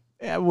 and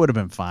it would have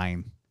been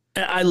fine.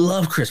 I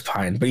love Chris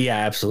Pine, but yeah,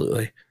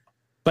 absolutely.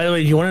 By the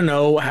way, you want to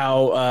know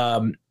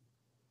how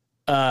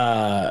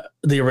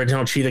the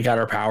original Cheetah got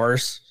her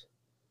powers?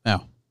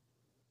 No.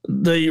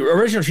 The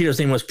original Cheetah's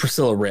name was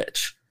Priscilla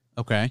Rich.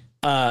 Okay.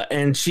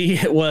 And she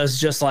was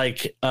just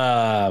like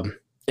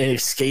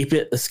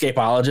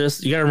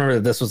escapologist. You got to remember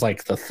that this was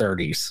like the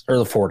 30s or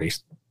the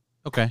 40s.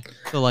 Okay.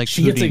 So like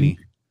She gets Houdini.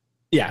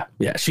 Yeah.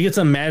 She gets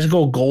a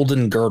magical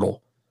golden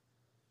girdle.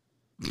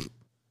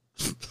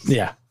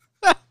 Yeah.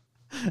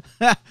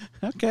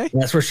 Okay.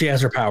 That's where she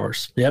has her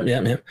powers. Yep.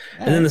 And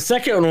then the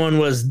second one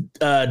was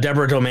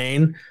Deborah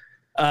Domain.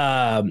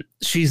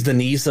 She's the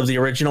niece of the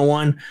original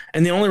one.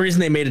 And the only reason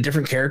they made a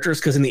different character is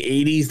because in the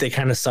 80s, they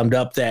kind of summed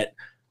up that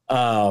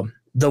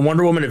the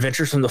Wonder Woman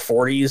Adventures from the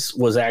 40s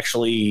was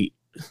actually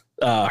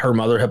her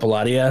mother,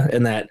 Hippolyta,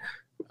 and that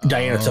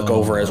Diana took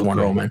over as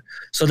Wonder Woman.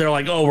 So they're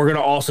like, oh, we're going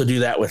to also do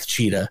that with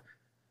Cheetah.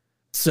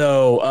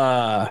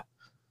 So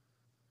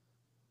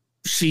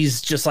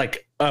she's just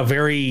like a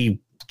very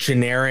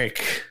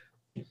generic,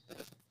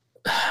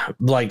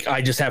 like,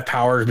 I just have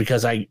powers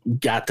because I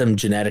got them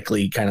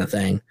genetically kind of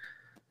thing.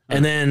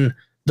 And then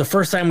the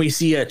first time we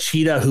see a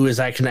cheetah who is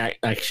actually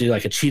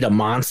like a cheetah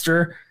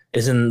monster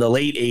is in the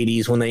late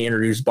 80s when they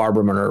introduced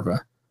Barbara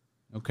Minerva.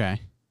 Okay.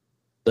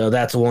 So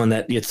that's the one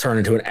that gets turned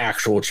into an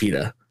actual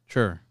cheetah.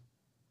 Sure.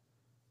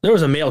 There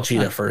was a male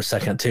cheetah for a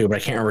second too, but I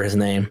can't remember his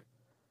name.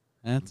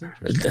 That's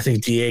interesting. I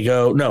think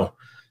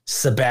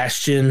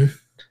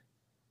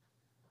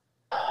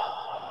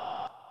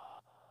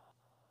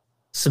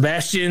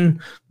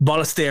Sebastian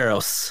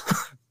Ballesteros.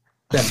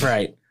 That's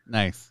right.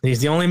 Nice.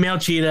 He's the only male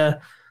cheetah.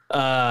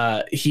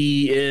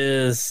 He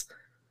is,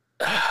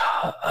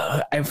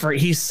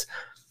 he's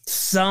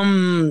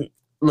some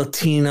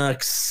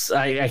Latinx.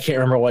 I can't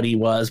remember what he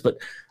was, but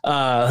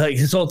like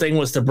his whole thing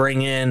was to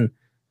bring in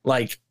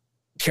like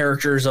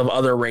characters of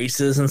other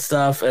races and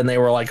stuff. And they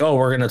were like, oh,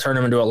 we're going to turn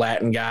him into a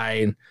Latin guy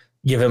and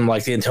give him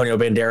like the Antonio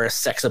Banderas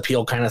sex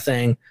appeal kind of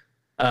thing.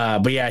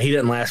 But yeah, he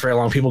didn't last very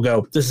long. People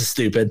go, this is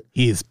stupid.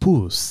 He is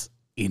Puss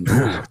in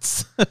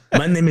Boots.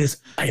 My name is,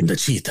 I am the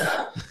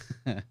cheetah.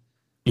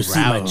 You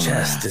see, my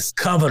chest is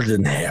covered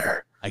in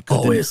hair.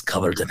 Always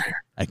covered in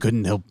hair. I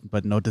couldn't help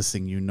but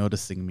noticing you. Man,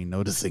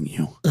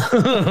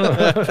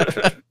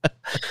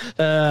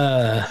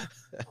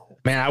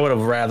 I would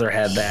have rather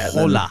had that.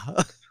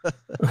 Hola.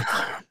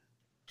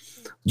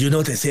 You know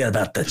what they say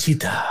about the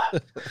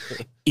cheetah?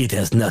 It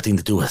has nothing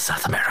to do with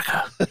South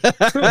America.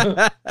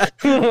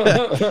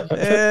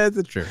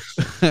 That's true.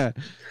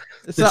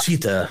 The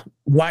cheetah,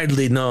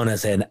 widely known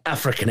as an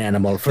African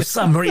animal, for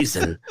some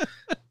reason,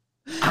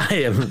 I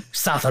am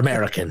South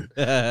American.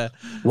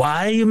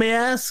 Why, you may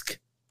ask?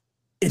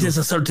 It is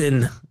a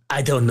certain,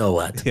 I don't know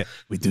what. Yeah,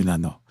 we do not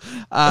know.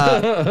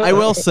 I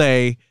will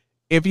say,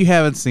 if you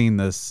haven't seen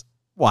this,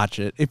 watch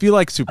it. If you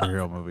like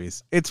superhero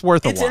movies, it's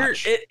worth a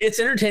watch. It's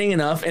entertaining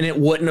enough, and it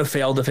wouldn't have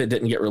failed if it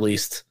didn't get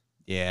released.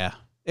 Yeah,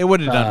 it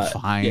would have done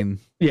fine.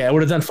 Yeah, it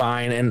would have done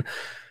fine. And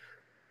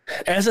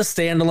as a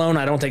standalone,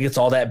 I don't think it's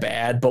all that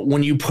bad. But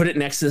when you put it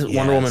next to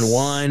Wonder Woman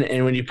 1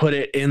 and when you put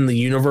it in the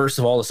universe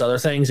of all this other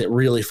things, it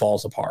really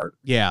falls apart.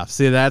 Yeah,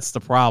 see, that's the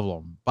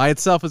problem. By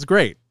itself is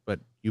great, but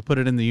you put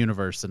it in the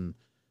universe and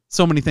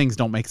so many things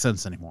don't make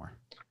sense anymore.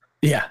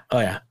 Yeah. Oh,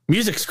 yeah.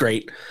 Music's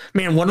great.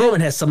 Man, Wonder Woman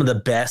has some of the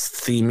best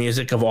theme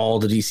music of all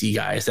the DC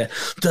guys.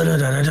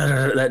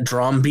 That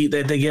drum beat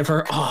that they give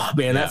her. Oh,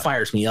 man, that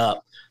fires me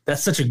up.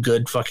 That's such a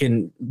good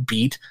fucking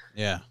beat.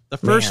 Yeah. The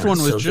first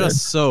one was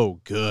just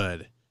so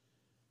good.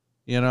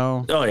 You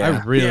know? Oh,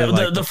 yeah. I really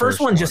like the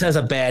first one just has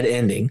a bad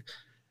ending.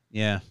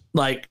 Yeah.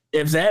 Like,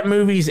 if that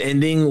movie's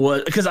ending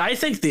was... Because I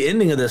think the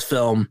ending of this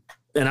film,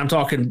 and I'm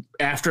talking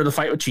after the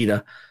fight with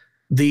Cheetah,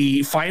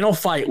 the final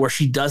fight where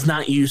she does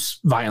not use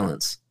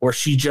violence, where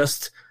she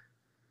just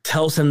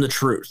tells him the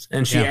truth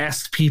and she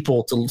asks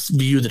people to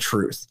view the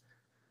truth.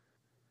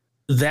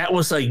 That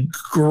was a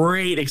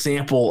great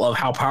example of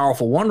how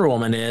powerful Wonder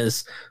Woman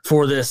is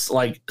for this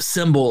like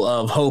symbol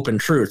of hope and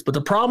truth. But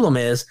the problem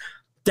is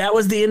that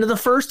was the end of the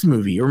first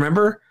movie.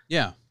 Remember?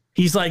 Yeah.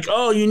 He's like,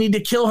 oh, you need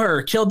to kill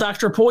her, kill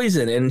Dr.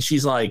 Poison. And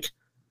she's like,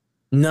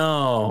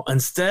 no,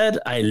 instead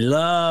I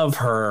love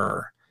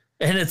her.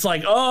 And it's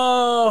like,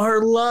 oh,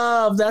 her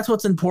love. That's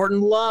what's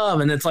important,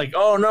 love. And it's like,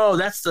 oh no,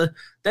 that's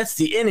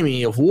the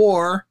enemy of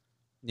war.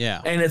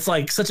 Yeah. And it's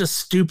like such a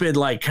stupid,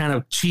 like kind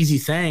of cheesy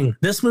thing.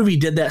 This movie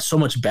did that so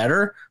much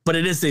better, but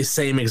it is the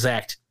same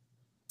exact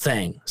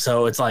thing.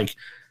 So it's like,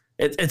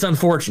 it's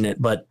unfortunate,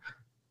 but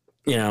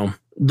you know,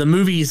 the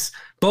movies,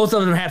 both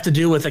of them have to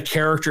do with a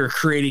character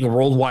creating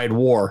worldwide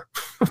war.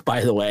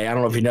 By the way, I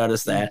don't know if you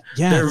noticed that.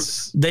 Yeah.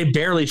 They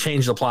barely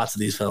changed the plots of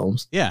these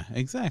films. Yeah,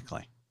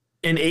 exactly.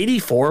 In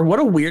 84, what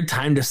a weird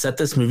time to set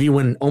this movie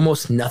when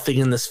almost nothing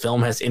in this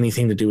film has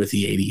anything to do with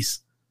the 80s.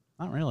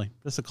 Not really.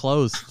 Just the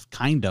clothes,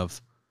 kind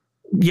of.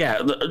 Yeah,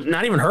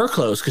 not even her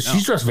clothes, because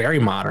she's dressed very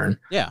modern.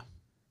 Yeah.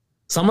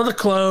 Some of the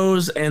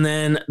clothes, and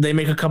then they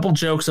make a couple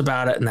jokes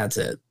about it, and that's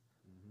it.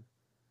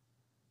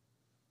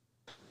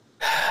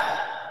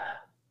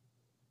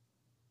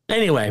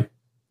 Anyway.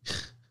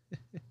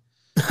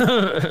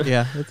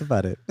 Yeah, that's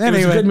about it.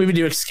 Anyway. It was a good movie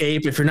to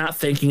escape if you're not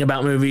thinking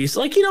about movies.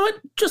 Like, you know what?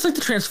 Just like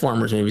the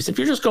Transformers movies. If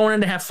you're just going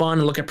in to have fun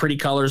and look at pretty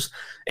colors.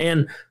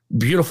 And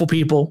beautiful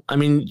people. I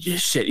mean,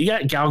 shit, you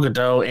got Gal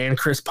Gadot and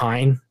Chris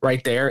Pine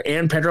right there,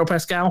 and Pedro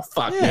Pascal.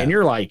 Fuck, man,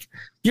 you're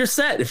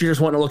set if you're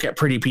just wanting to look at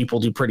pretty people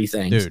do pretty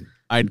things. Dude,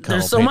 I'd call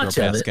There's so Pedro much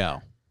Pascal.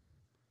 of it.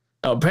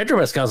 Oh, Pedro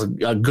Pascal's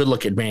a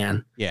good-looking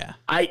man. Yeah.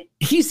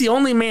 He's the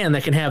only man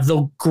that can have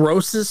the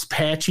grossest,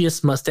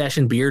 patchiest mustache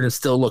and beard and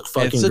still look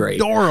fucking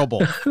great. It's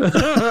adorable.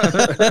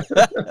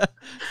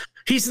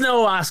 He's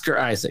no Oscar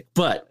Isaac,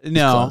 but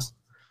no. close.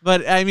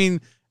 But I mean,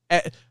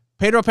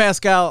 Pedro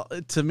Pascal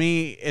to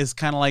me is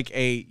kind of like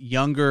a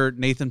younger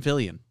Nathan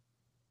Fillion.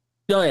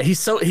 Oh yeah, he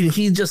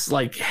just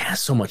like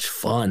has so much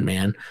fun,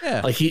 man.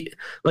 Yeah. Like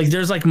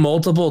there's like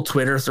multiple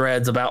Twitter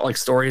threads about like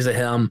stories of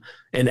him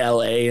in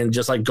LA and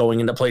just like going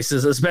into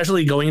places,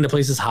 especially going into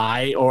places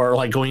high or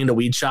like going into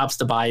weed shops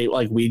to buy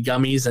like weed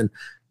gummies and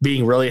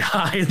being really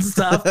high and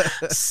stuff.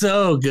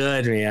 So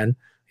good, man.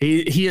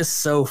 He is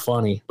so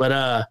funny.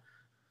 But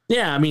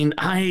yeah, I mean,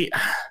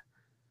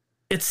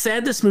 it's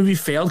sad this movie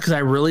failed because I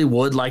really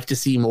would like to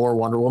see more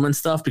Wonder Woman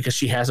stuff because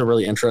she has a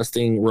really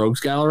interesting rogues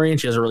gallery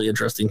and she has a really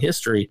interesting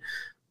history.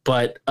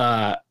 But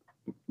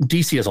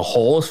DC as a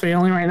whole is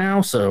failing right now.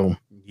 So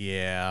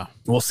yeah,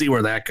 we'll see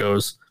where that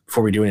goes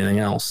before we do anything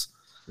else.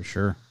 For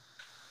sure.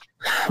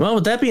 Well,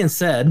 with that being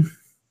said,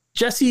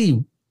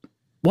 Jesse,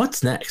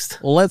 what's next?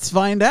 Well, let's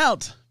find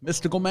out.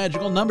 Mystical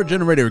magical number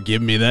generator.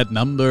 Give me that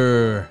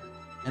number.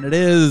 And it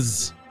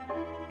is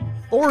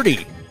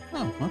 40.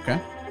 Oh,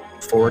 okay.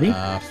 40?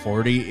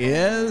 40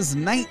 is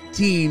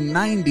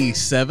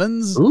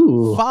 1997's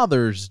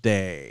Father's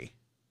Day.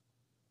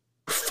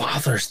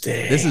 Father's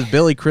Day. This is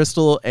Billy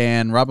Crystal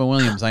and Robin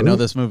Williams. I know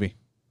this movie.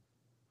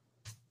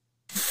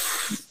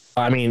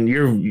 I mean,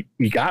 you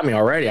got me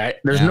already.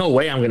 There's no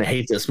way I'm going to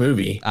hate this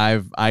movie.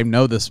 I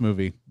know this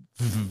movie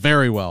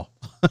very well.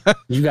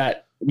 You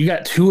got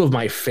two of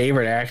my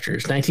favorite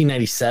actors.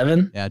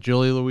 1997. Yeah,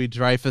 Julia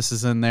Louis-Dreyfus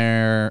is in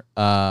there.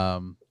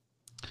 Trying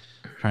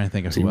to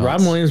think of who else.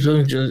 Robin Williams,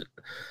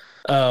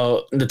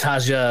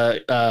 Natasha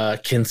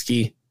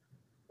Kinski.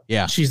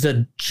 Yeah, she was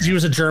a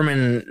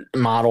German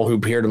model who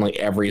appeared in like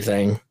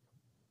everything.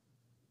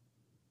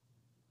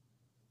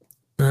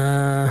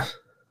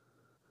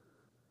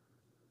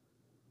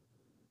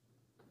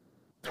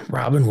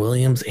 Robin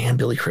Williams and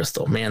Billy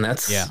Crystal. Man,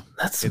 that's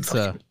it's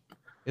a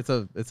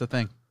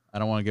thing. I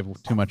don't want to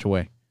give too much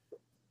away.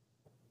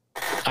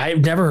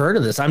 I've never heard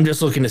of this. I'm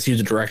just looking to see who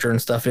the director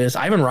and stuff is.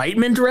 Ivan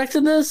Reitman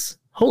directed this?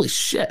 Holy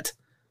shit.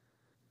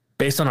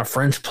 Based on a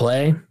French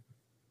play.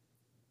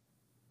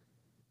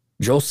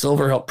 Joe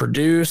Silver helped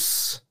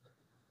produce.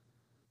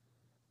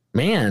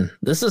 Man,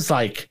 this is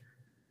like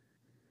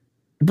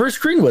Bruce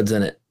Greenwood's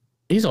in it.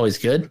 He's always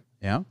good.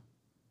 Yeah.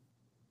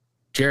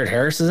 Jared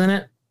Harris is in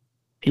it.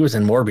 He was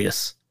in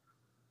Morbius.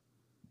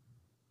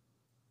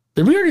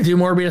 Did we already do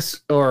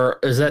Morbius, or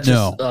is that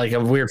just like a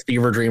weird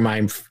fever dream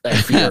I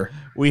fear?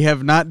 We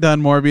have not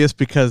done Morbius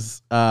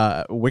because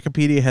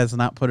Wikipedia has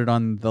not put it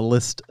on the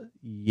list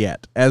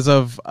yet, as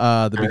of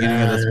the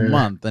beginning of this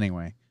month,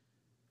 anyway.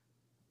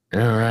 All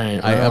right.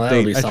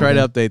 I try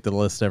to update the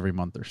list every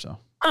month or so.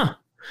 Huh.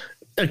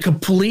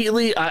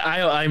 Completely.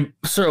 I'm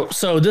so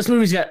this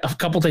movie's got a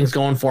couple things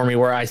going for me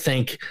where I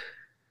think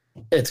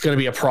it's going to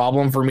be a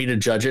problem for me to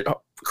judge it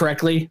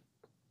correctly.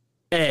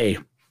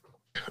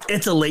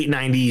 It's a late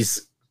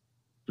 90s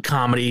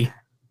comedy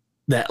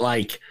that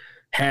like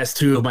has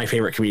two of my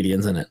favorite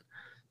comedians in it.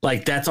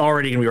 Like that's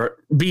already gonna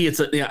be B. It's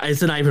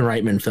an Ivan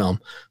Reitman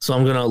film, so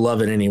I'm gonna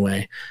love it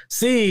anyway.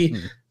 C,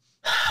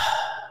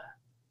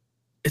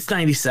 it's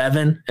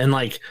 97, and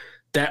like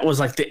that was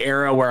like the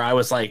era where I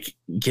was like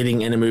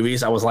getting into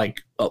movies. I was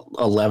like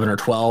 11 or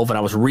 12, and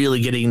I was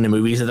really getting into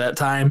movies at that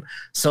time.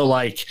 So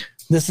like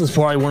this is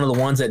probably one of the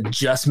ones that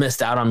just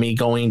missed out on me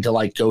going to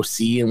like go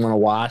see and want to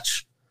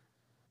watch.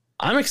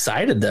 I'm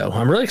excited though.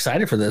 I'm really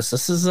excited for this.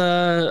 This is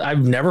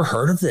I've never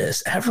heard of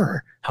this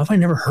ever. How have I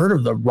never heard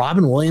of the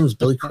Robin Williams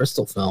Billy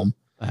Crystal film?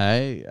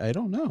 I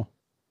don't know.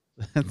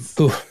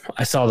 Ooh,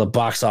 I saw the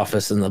box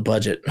office and the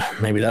budget.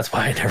 Maybe that's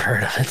why I never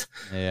heard of it.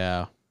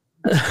 Yeah.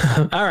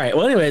 All right.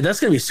 Well, anyway, that's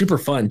gonna be super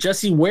fun.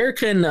 Jesse, where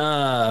can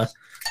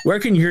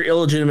your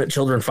illegitimate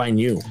children find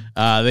you?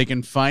 They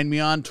can find me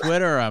on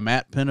Twitter. I'm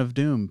at Pen of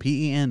Doom,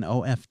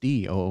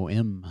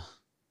 PENOFDOOM.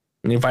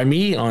 And you can find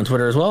me on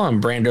Twitter as well.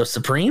 I'm Brando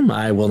Supreme.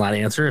 I will not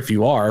answer if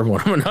you are.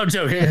 No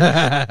joking.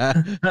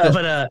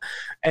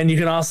 And you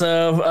can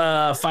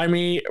also find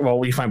me. Well,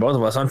 we find both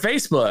of us on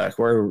Facebook.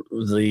 We're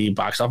the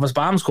Box Office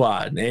Bomb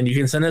Squad. And you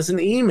can send us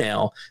an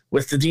email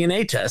with the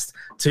DNA test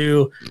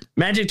to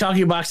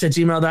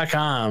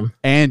magictalkiebox@gmail.com.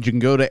 And you can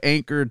go to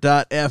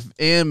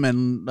anchor.fm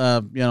and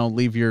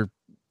leave your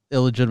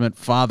illegitimate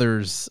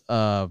father's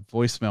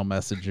voicemail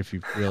message if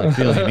you really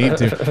feel you need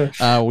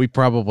to. We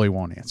probably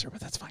won't answer, but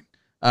that's fine.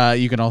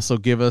 You can also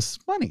give us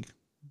money.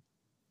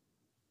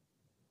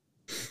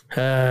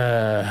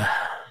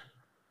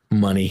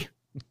 Money.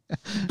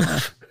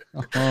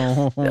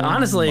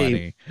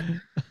 Honestly,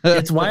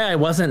 it's why I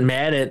wasn't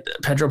mad at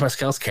Pedro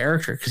Pascal's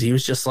character, because he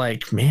was just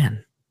like,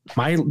 man,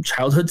 my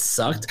childhood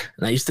sucked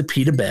and I used to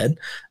pee to bed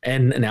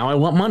and now I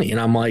want money. And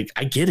I'm like,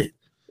 I get it.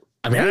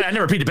 I mean, I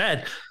never peed to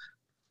bed.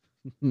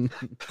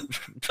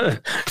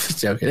 Just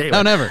joking. Anyway,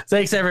 No, never.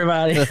 thanks,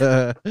 everybody.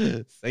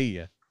 See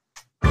ya.